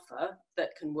an offer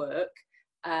that can work.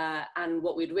 And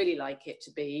what we'd really like it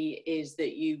to be is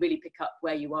that you really pick up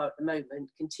where you are at the moment,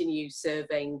 continue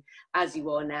serving as you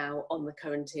are now on the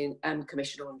current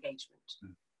commissional engagement.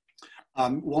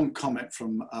 One comment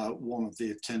from one of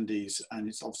the attendees, and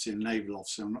it's obviously a naval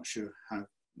officer. I'm not sure how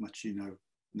much you know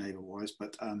naval-wise,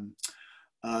 but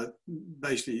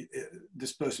basically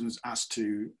this person was asked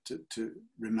to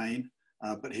remain,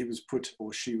 but he was put,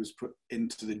 or she was put,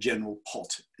 into the general pot,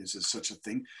 is there such a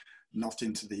thing, not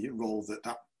into the role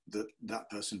that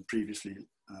person previously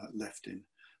left in.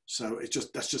 So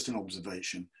that's just an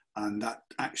observation, and that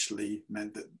actually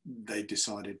meant that they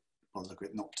decided, by the look of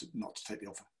it, not to take the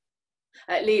offer.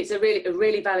 Lee, it's a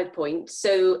really valid point.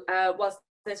 So whilst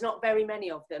there's not very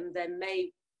many of them, there may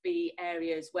be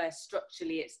areas where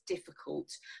structurally it's difficult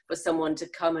for someone to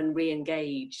come and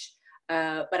re-engage.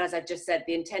 But as I've just said,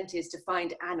 the intent is to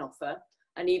find an offer.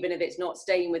 And even if it's not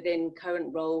staying within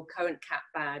current role, current cap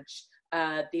badge,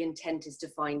 the intent is to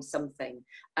find something.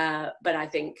 But I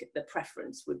think the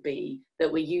preference would be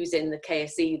that we're using the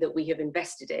KSE that we have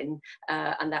invested in,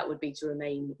 and that would be to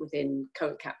remain within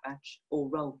current cap badge or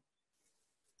role.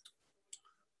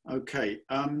 Okay.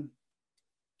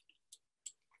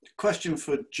 Question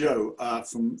for Joe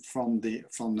from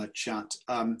the chat.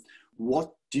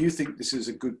 What do you think this is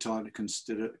a good time to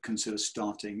consider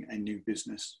starting a new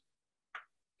business?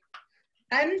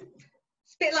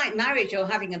 It's a bit like marriage or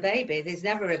having a baby. There's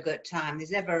never a good time.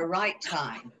 There's never a right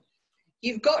time.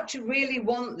 You've got to really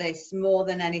want this more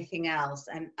than anything else.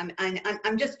 And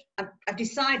I've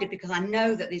decided, because I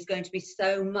know that there's going to be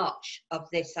so much of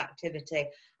this activity.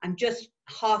 I'm just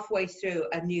halfway through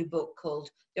a new book called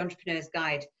The Entrepreneur's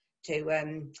Guide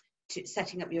to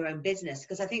setting up your own business,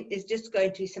 because I think there's just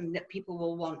going to be something that people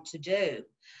will want to do.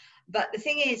 But the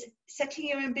thing is, setting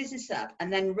your own business up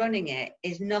and then running it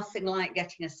is nothing like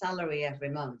getting a salary every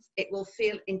month. It will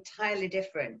feel entirely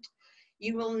different.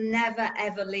 You will never,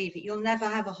 ever leave it. You'll never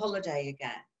have a holiday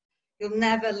again. You'll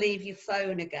never leave your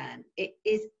phone again. It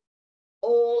is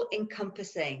all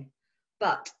encompassing,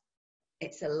 but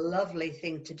it's a lovely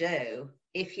thing to do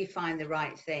if you find the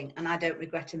right thing. And I don't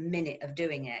regret a minute of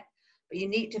doing it. But you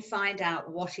need to find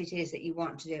out what it is that you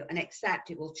want to do and accept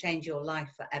it will change your life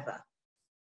forever.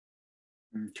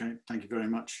 Okay, thank you very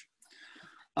much.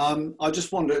 I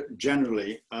just wonder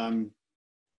generally, and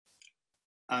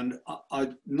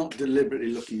I'm not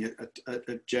deliberately looking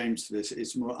at James for this.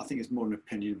 It's more, I think it's more an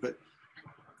opinion, but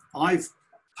I've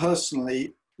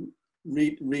personally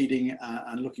reading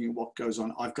and looking at what goes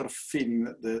on, I've got a feeling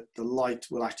that the light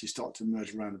will actually start to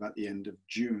emerge around about the end of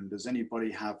June. Does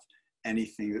anybody have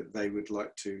anything that they would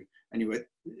like to, anyway,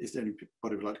 is there anybody who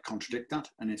would like to contradict that?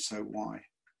 And if so, why?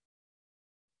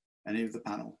 Any of the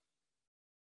panel?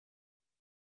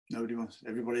 Nobody wants,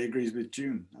 everybody agrees with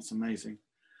June. That's amazing.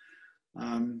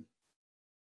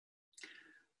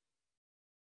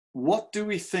 What do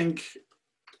we think,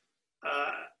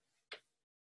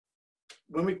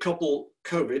 when we couple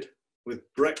COVID with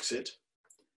Brexit,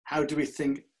 how do we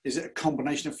think, is it a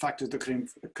combination of factors that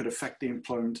could affect the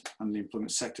employment and the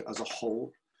employment sector as a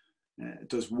whole?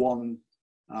 Does one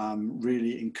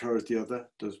really encourage the other?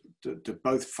 Do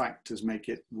both factors make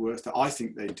it worth it? I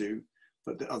think they do,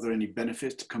 but are there any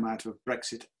benefits to come out of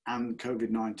Brexit and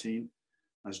COVID-19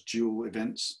 as dual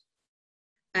events?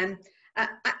 I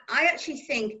actually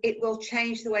think it will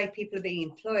change the way people are being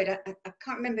employed. I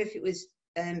can't remember if it was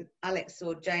Alex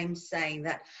or James saying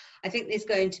that I think there's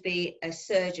going to be a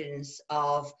surgence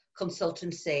of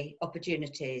consultancy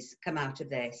opportunities come out of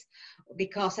this,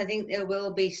 because I think there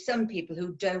will be some people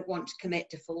who don't want to commit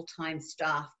to full-time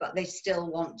staff, but they still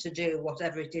want to do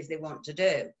whatever it is they want to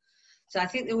do. So I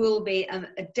think there will be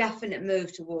a definite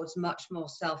move towards much more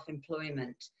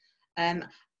self-employment.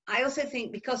 I also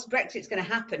think because Brexit's going to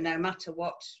happen, no matter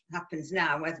what happens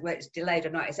now, whether it's delayed or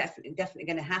not, it's definitely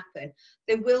going to happen.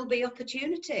 There will be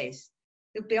opportunities.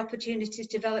 There'll be opportunities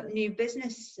to develop new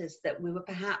businesses that we were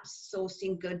perhaps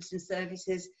sourcing goods and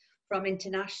services from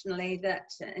internationally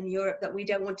that in Europe that we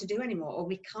don't want to do anymore, or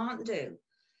we can't do.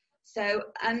 So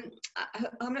I'm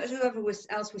not sure whoever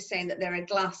else was saying that they're a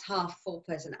glass half full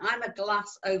person. I'm a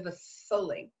glass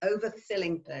overfilling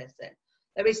person.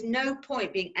 There is no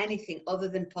point being anything other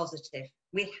than positive.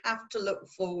 We have to look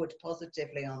forward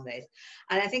positively on this.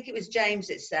 And I think it was James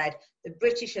that said, the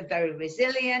British are very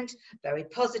resilient, very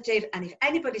positive, and if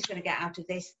anybody's going to get out of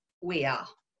this, we are.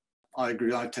 I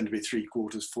agree. I tend to be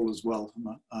 3/4 full as well.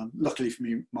 Luckily for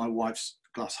me, my wife's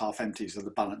glass half empty, so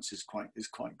the balance is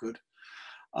quite good.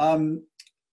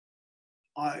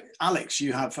 Alex,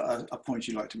 you have a point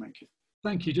you'd like to make.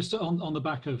 Thank you. Just on the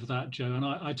back of that, Joe, and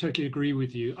I totally agree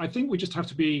with you. I think we just have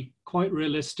to be quite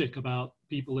realistic about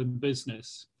people in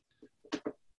business.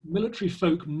 Military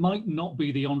folk might not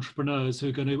be the entrepreneurs who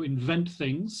are going to invent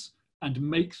things and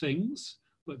make things,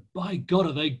 but by God,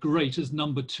 are they great as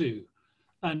number two.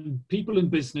 And people in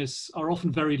business are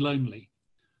often very lonely.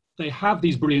 They have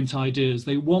these brilliant ideas.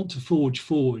 They want to forge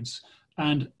forwards.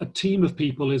 And a team of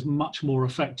people is much more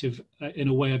effective in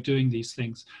a way of doing these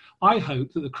things. I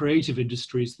hope that the creative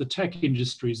industries, the tech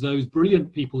industries, those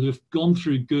brilliant people who have gone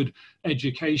through good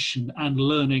education and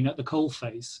learning at the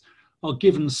coalface are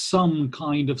given some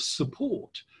kind of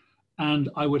support. And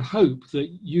I would hope that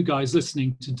you guys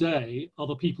listening today are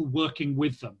the people working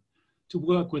with them, to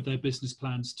work with their business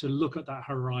plans, to look at that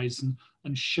horizon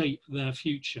and shape their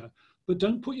future. But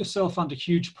don't put yourself under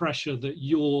huge pressure that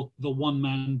you're the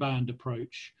one-man band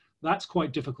approach. That's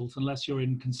quite difficult unless you're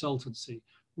in consultancy.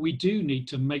 We do need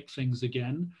to make things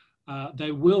again.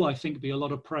 There will, I think, be a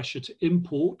lot of pressure to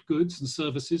import goods and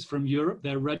services from Europe.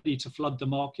 They're ready to flood the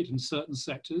market in certain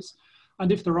sectors.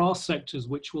 And if there are sectors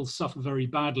which will suffer very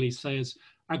badly, say as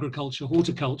agriculture,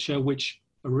 horticulture, which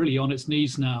are really on its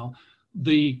knees now,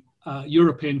 the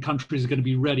European countries are going to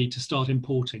be ready to start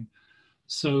importing.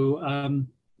 So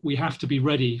we have to be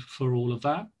ready for all of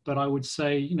that. But I would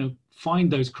say, you know, find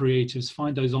those creatives,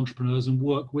 find those entrepreneurs and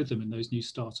work with them in those new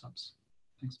startups.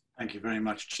 Thanks. Thank you very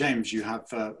much. James, you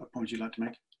have a point you'd like to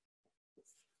make?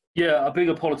 Yeah, being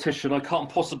a politician, I can't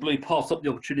possibly pass up the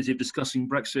opportunity of discussing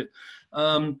Brexit.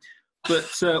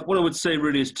 But what I would say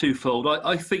really is twofold.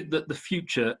 I think that the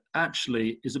future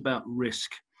actually is about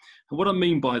risk. And what I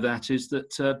mean by that is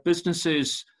that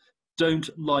businesses don't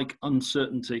like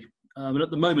uncertainty. And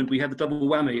at the moment, we have the double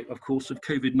whammy, of course, of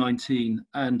COVID-19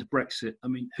 and Brexit. I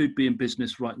mean, who'd be in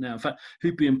business right now? In fact,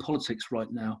 who'd be in politics right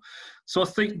now? So I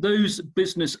think those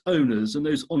business owners and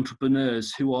those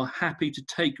entrepreneurs who are happy to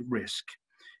take risk,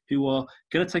 who are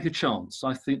going to take a chance,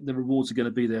 I think the rewards are going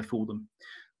to be there for them.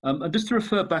 And just to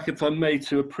refer back, if I may,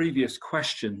 to a previous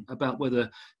question about whether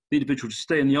the individual should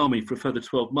stay in the army for a further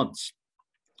 12 months.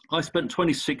 I spent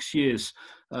 26 years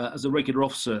as a regular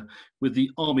officer with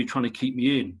the army trying to keep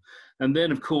me in. And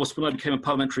then, of course, when I became a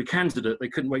parliamentary candidate, they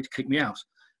couldn't wait to kick me out.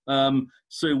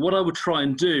 So what I would try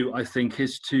and do, I think,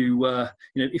 is to, you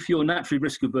know, if you're naturally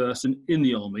risk averse and in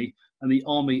the army, and the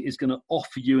army is going to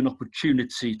offer you an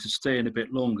opportunity to stay in a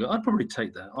bit longer, I'd probably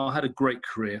take that. I had a great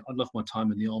career. I love my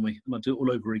time in the army, and I'd do it all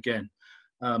over again.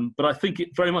 But I think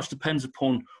it very much depends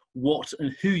upon what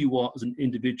and who you are as an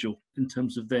individual in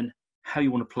terms of then how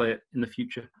you want to play it in the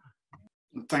future.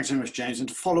 Thanks very much, James. And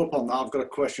to follow up on that, I've got a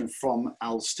question from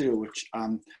Al Steele, which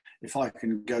if I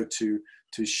can go to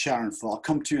Sharon for. I'll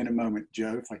come to you in a moment,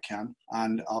 Joe, if I can,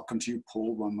 and I'll come to you,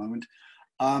 Paul, one moment.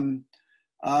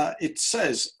 It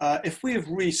says, if we have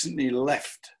recently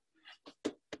left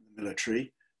the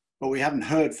military, but we haven't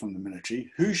heard from the military,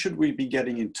 who should we be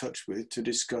getting in touch with to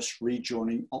discuss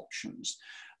rejoining options?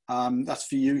 That's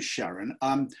for you, Sharon.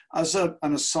 As an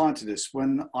aside to this,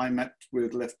 when I met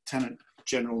with Lieutenant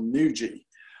General Nugee,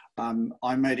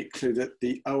 I made it clear that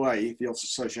the OA, the Officers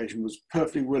Association, was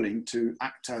perfectly willing to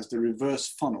act as the reverse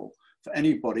funnel for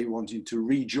anybody wanting to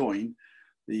rejoin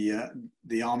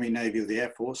the Army, Navy, or the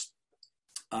Air Force,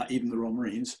 even the Royal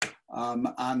Marines,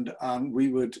 and we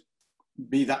would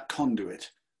be that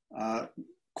conduit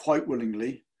quite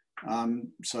willingly.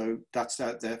 So that's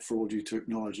out there for all you to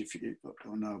acknowledge if you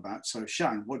don't know about. So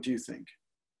Sharon, what do you think?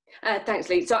 Thanks,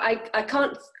 Lee. So I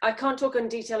can't talk in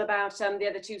detail about the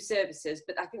other two services,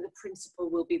 but I think the principle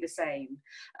will be the same.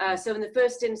 So in the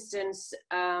first instance,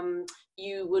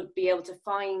 you would be able to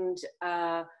find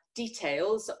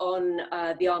details on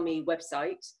the Army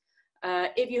website.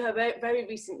 If you have very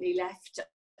recently left,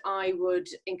 I would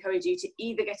encourage you to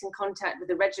either get in contact with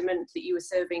the regiment that you were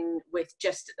serving with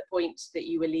just at the point that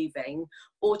you were leaving,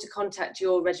 or to contact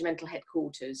your regimental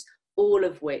headquarters, all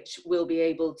of which will be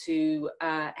able to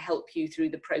help you through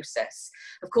the process.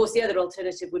 Of course, the other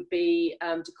alternative would be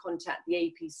to contact the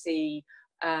APC,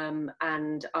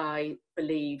 and I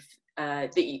believe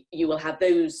that you will have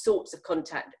those sorts of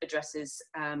contact addresses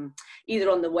either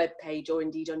on the web page or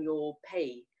indeed on your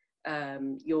pay,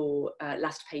 your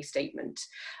last pay statement.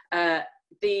 But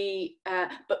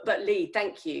Lee,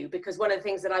 thank you, because one of the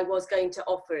things that I was going to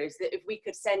offer is that if we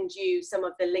could send you some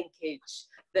of the linkage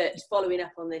that following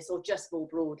up on this, or just more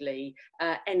broadly,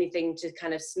 anything to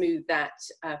kind of smooth that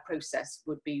process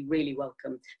would be really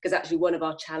welcome, because actually one of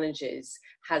our challenges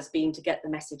has been to get the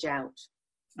message out.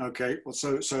 Okay, well,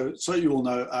 so you all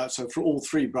know, so for all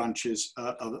three branches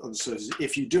of the services,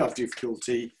 if you do have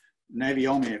difficulty, Navy,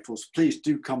 Army, Air Force, please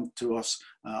do come to us.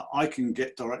 I can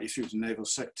get directly through to Naval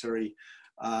Secretary.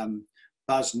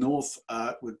 Baz North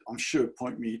would, I'm sure,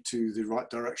 point me to the right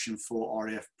direction for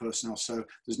RAF personnel. So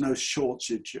there's no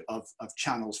shortage of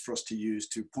channels for us to use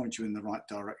to point you in the right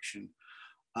direction.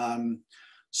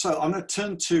 So I'm going to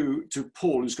turn to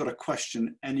Paul, who's got a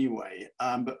question anyway.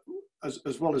 But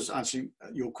as well as answering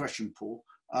your question, Paul,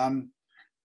 and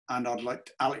I'd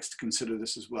like Alex to consider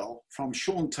this as well. From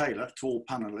Sean Taylor to all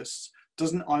panelists,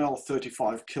 doesn't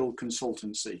IR35 kill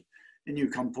consultancy? In you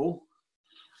come, Paul.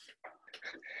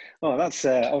 Oh, that's,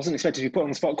 I wasn't expecting to be put on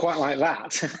the spot quite like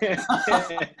that.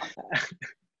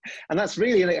 And that's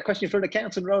really a question for an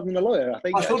accountant rather than a lawyer, I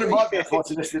think. I thought it might be a part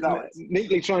of this with Alex.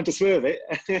 Neatly trying to swerve it.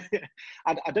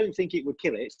 I don't think it would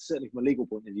kill it, certainly from a legal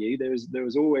point of view. There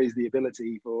is always the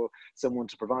ability for someone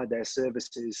to provide their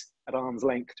services at arm's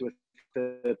length to a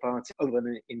third party, other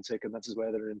than in circumstances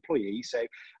where they're an employee. So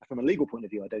from a legal point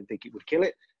of view, I don't think it would kill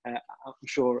it. I'm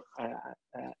sure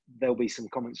there'll be some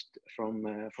comments from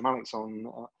Alex on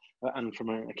and from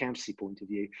an accountancy point of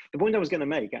view. The point I was going to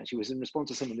make actually was in response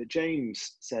to something that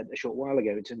James said a short while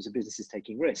ago in terms of businesses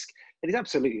taking risk. It is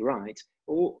absolutely right.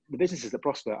 All the businesses that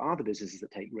prosper are the businesses that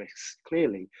take risks,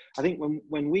 clearly. I think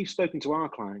when we've spoken to our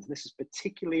clients, and this is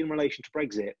particularly in relation to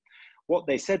Brexit, what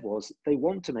they said was they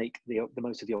want to make the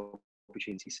most of the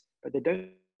opportunities, but they don't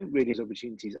really, as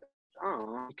opportunities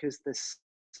are, because there's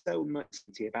so much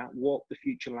uncertainty about what the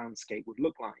future landscape would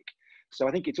look like. So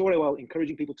I think it's all very well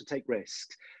encouraging people to take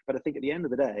risks, but I think at the end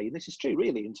of the day, and this is true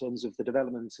really in terms of the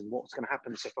developments and what's going to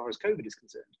happen so far as COVID is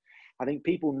concerned, I think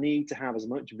people need to have as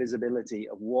much visibility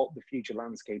of what the future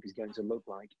landscape is going to look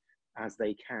like as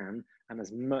they can, and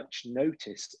as much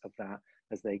notice of that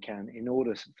as they can, in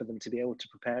order for them to be able to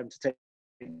prepare and to take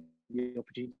the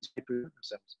opportunity to prove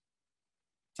themselves.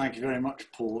 Thank you very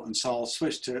much, Paul. And so I'll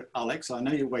switch to Alex. I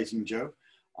know you're waiting, Joe.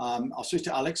 I'll switch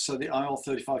to Alex. So the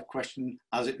IR35 question,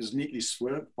 as it was neatly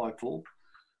swerved by Paul.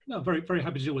 No, very, very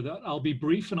happy to deal with that. I'll be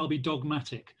brief and I'll be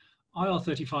dogmatic.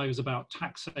 IR35 is about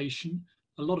taxation.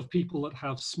 A lot of people that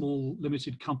have small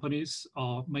limited companies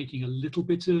are making a little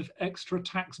bit of extra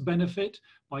tax benefit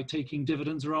by taking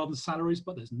dividends rather than salaries,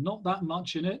 but there's not that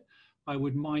much in it. I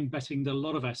would mind betting that a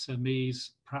lot of SMEs,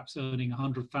 perhaps earning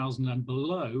 100,000 and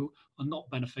below, are not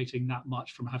benefiting that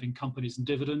much from having companies and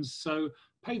dividends. So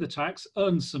pay the tax,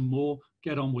 earn some more,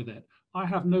 get on with it. I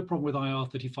have no problem with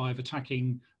IR35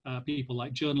 attacking people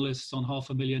like journalists on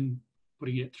 $500,000,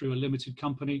 putting it through a limited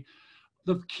company.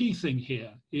 The key thing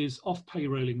here is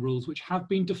off-payrolling rules, which have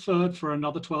been deferred for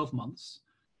another 12 months.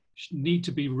 Need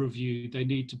to be reviewed, they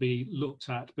need to be looked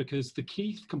at, because the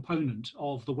key component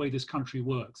of the way this country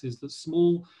works is that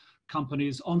small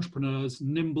companies, entrepreneurs,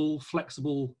 nimble,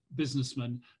 flexible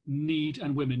businessmen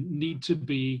and women need to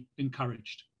be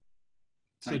encouraged.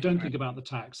 So don't think about the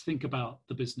tax, think about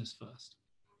the business first.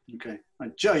 Okay.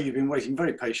 Joe, you've been waiting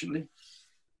very patiently.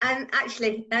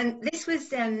 Actually, this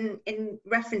was in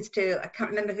reference to, I can't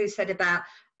remember who said about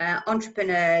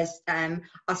entrepreneurs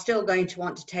are still going to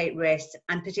want to take risks,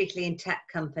 and particularly in tech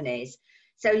companies.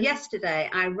 So yesterday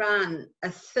I ran a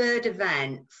third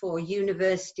event for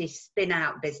university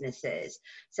spin-out businesses.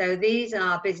 So these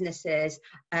are businesses,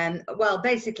 well,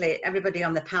 basically everybody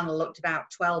on the panel looked about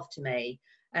 12 to me,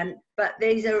 but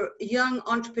these are young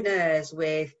entrepreneurs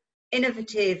with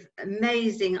innovative,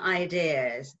 amazing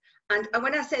ideas. And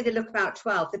when I say they look about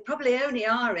 12, they probably only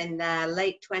are in their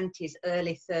late 20s,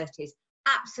 early 30s,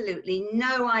 absolutely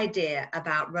no idea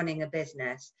about running a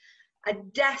business, are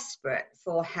desperate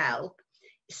for help.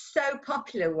 So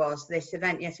popular was this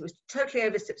event, yes, it was totally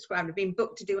oversubscribed. I've been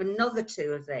booked to do another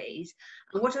 2 of these.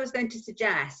 And what I was going to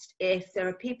suggest, if there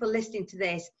are people listening to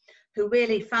this who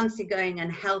really fancy going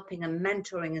and helping and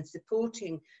mentoring and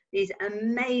supporting these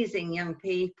amazing young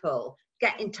people,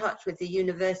 get in touch with the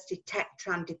university tech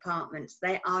tran departments.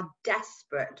 They are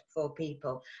desperate for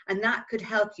people, and that could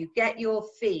help you get your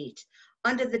feet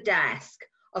under the desk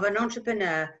of an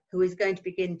entrepreneur who is going to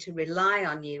begin to rely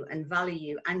on you and value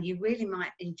you, and you really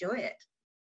might enjoy it.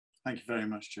 Thank you very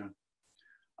much, Joan.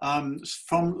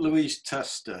 From Louise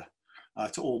Tester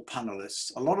to all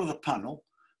panelists, a lot of the panel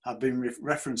have been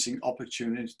referencing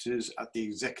opportunities at the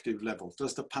executive level.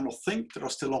 Does the panel think there are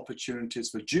still opportunities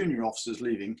for junior officers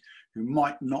leaving who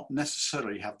might not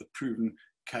necessarily have the proven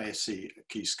KSE,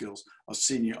 key skills, of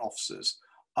senior officers?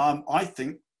 I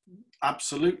think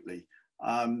absolutely.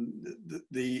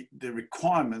 The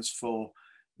requirements for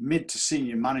mid to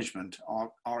senior management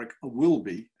will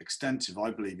be extensive,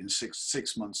 I believe, in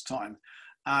six months' time.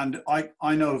 And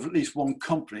I know of at least one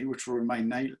company, which will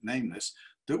remain nameless,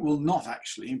 that will not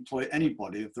actually employ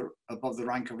anybody above the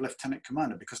rank of lieutenant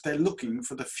commander, because they're looking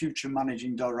for the future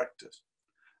managing directors.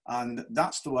 And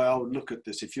that's the way I would look at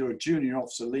this. If you're a junior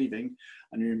officer leaving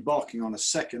and you're embarking on a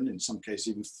second, in some cases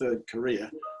even third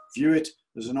career, view it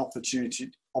as an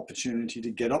opportunity to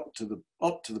get up to the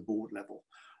board level,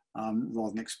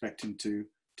 rather than expecting to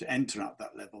enter at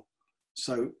that level.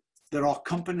 So there are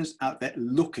companies out there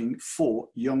looking for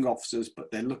young officers, but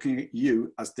they're looking at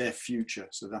you as their future.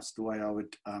 So that's the way I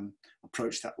would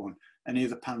approach that one. Any of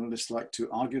the panelists like to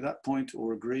argue that point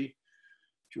or agree?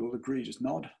 If you all agree, just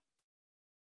nod.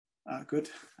 Good,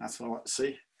 that's what I like to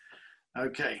see.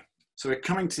 Okay, so we're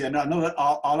coming to the end.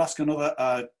 I'll ask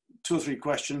another 2 or 3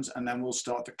 questions, and then we'll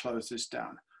start to close this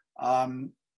down.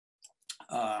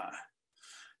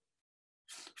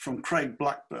 From Craig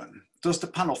Blackburn, does the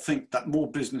panel think that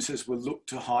more businesses will look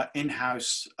to hire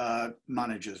in-house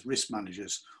managers, risk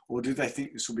managers, or do they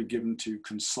think this will be given to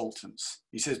consultants?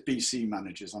 He says BC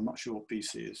managers. I'm not sure what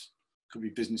BC is. Could be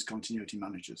business continuity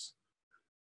managers.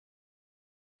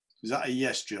 Is that a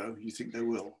yes, Joe? You think they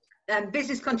will?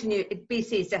 Business continuity,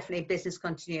 BC is definitely business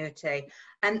continuity.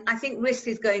 And I think risk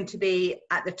is going to be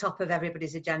at the top of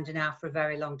everybody's agenda now for a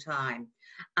very long time.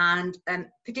 And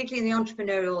particularly in the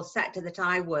entrepreneurial sector that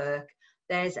I work,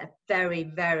 there's a very,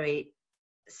 very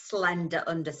slender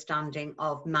understanding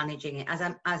of managing it.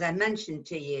 As I mentioned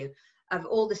to you, of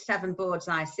all the 7 boards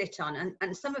I sit on,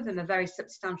 and some of them are very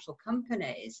substantial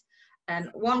companies,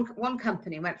 one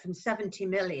company went from 70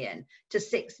 million to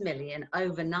 6 million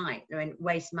overnight. They're in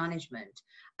waste management.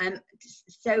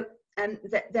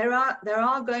 There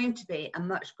are going to be a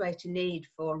much greater need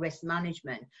for risk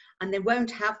management, and they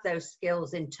won't have those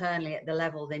skills internally at the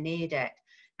level they need it.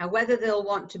 Now, whether they'll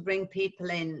want to bring people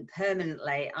in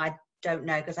permanently, I don't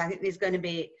know, because I think there's going to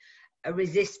be a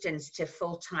resistance to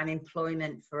full-time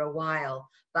employment for a while.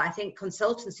 But I think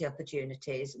consultancy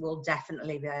opportunities will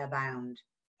definitely be abound.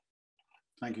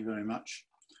 Thank you very much.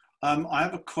 I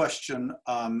have a question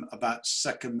about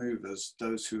second movers,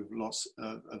 those who've lost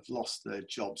their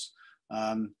jobs.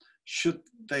 Should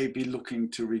they be looking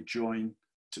to rejoin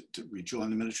the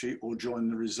military or join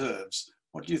the reserves?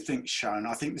 What do you think, Sharon?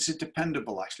 I think this is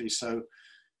dependable, actually. So,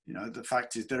 you know, the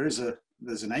fact is there's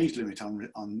an age limit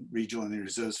on rejoining the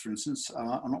reserves, for instance.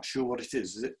 I'm not sure what it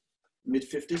is. Is it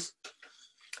mid-50s?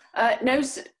 No.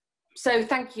 So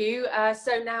thank you.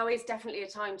 So now is definitely a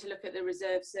time to look at the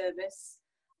reserve service.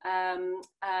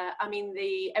 I mean,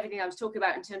 everything I was talking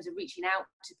about in terms of reaching out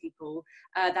to people,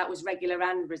 that was regular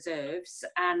and reserves,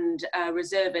 and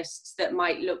reservists that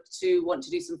might look to want to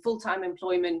do some full-time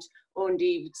employment, or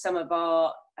indeed some of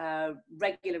our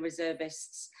regular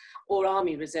reservists or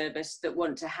army reservists that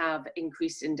want to have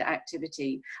increased into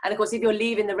activity. And of course, if you're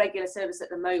leaving the regular service at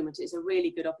the moment, it's a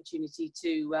really good opportunity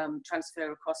to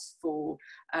transfer across for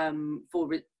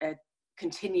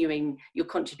continuing your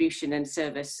contribution and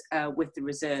service with the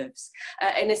reserves.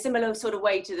 In a similar sort of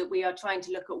way to that, we are trying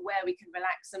to look at where we can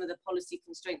relax some of the policy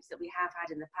constraints that we have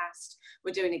had in the past.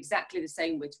 We're doing exactly the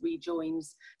same with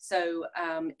rejoins. So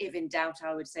if in doubt,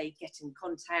 I would say get in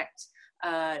contact.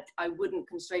 I wouldn't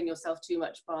constrain yourself too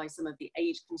much by some of the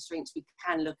age constraints. We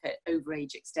can look at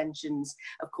overage extensions,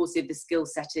 of course, if the skill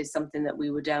set is something that we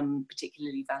would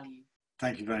particularly value.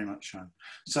 Thank you very much, Sharon.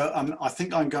 So I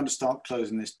think I'm going to start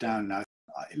closing this down now.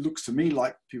 It looks to me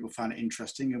like people found it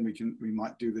interesting, and we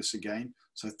might do this again.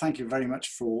 So thank you very much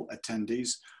for attendees.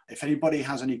 If anybody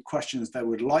has any questions they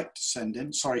would like to send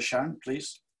in, sorry, Sharon,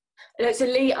 please. So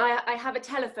Lee, I have a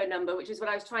telephone number, which is what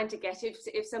I was trying to get.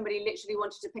 If somebody literally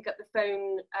wanted to pick up the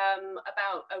phone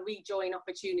about a rejoin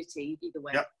opportunity, either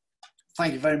way. Yep.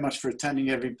 Thank you very much for attending,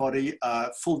 everybody.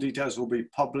 Full details will be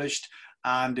published,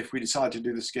 and if we decide to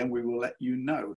do this again, we will let you know.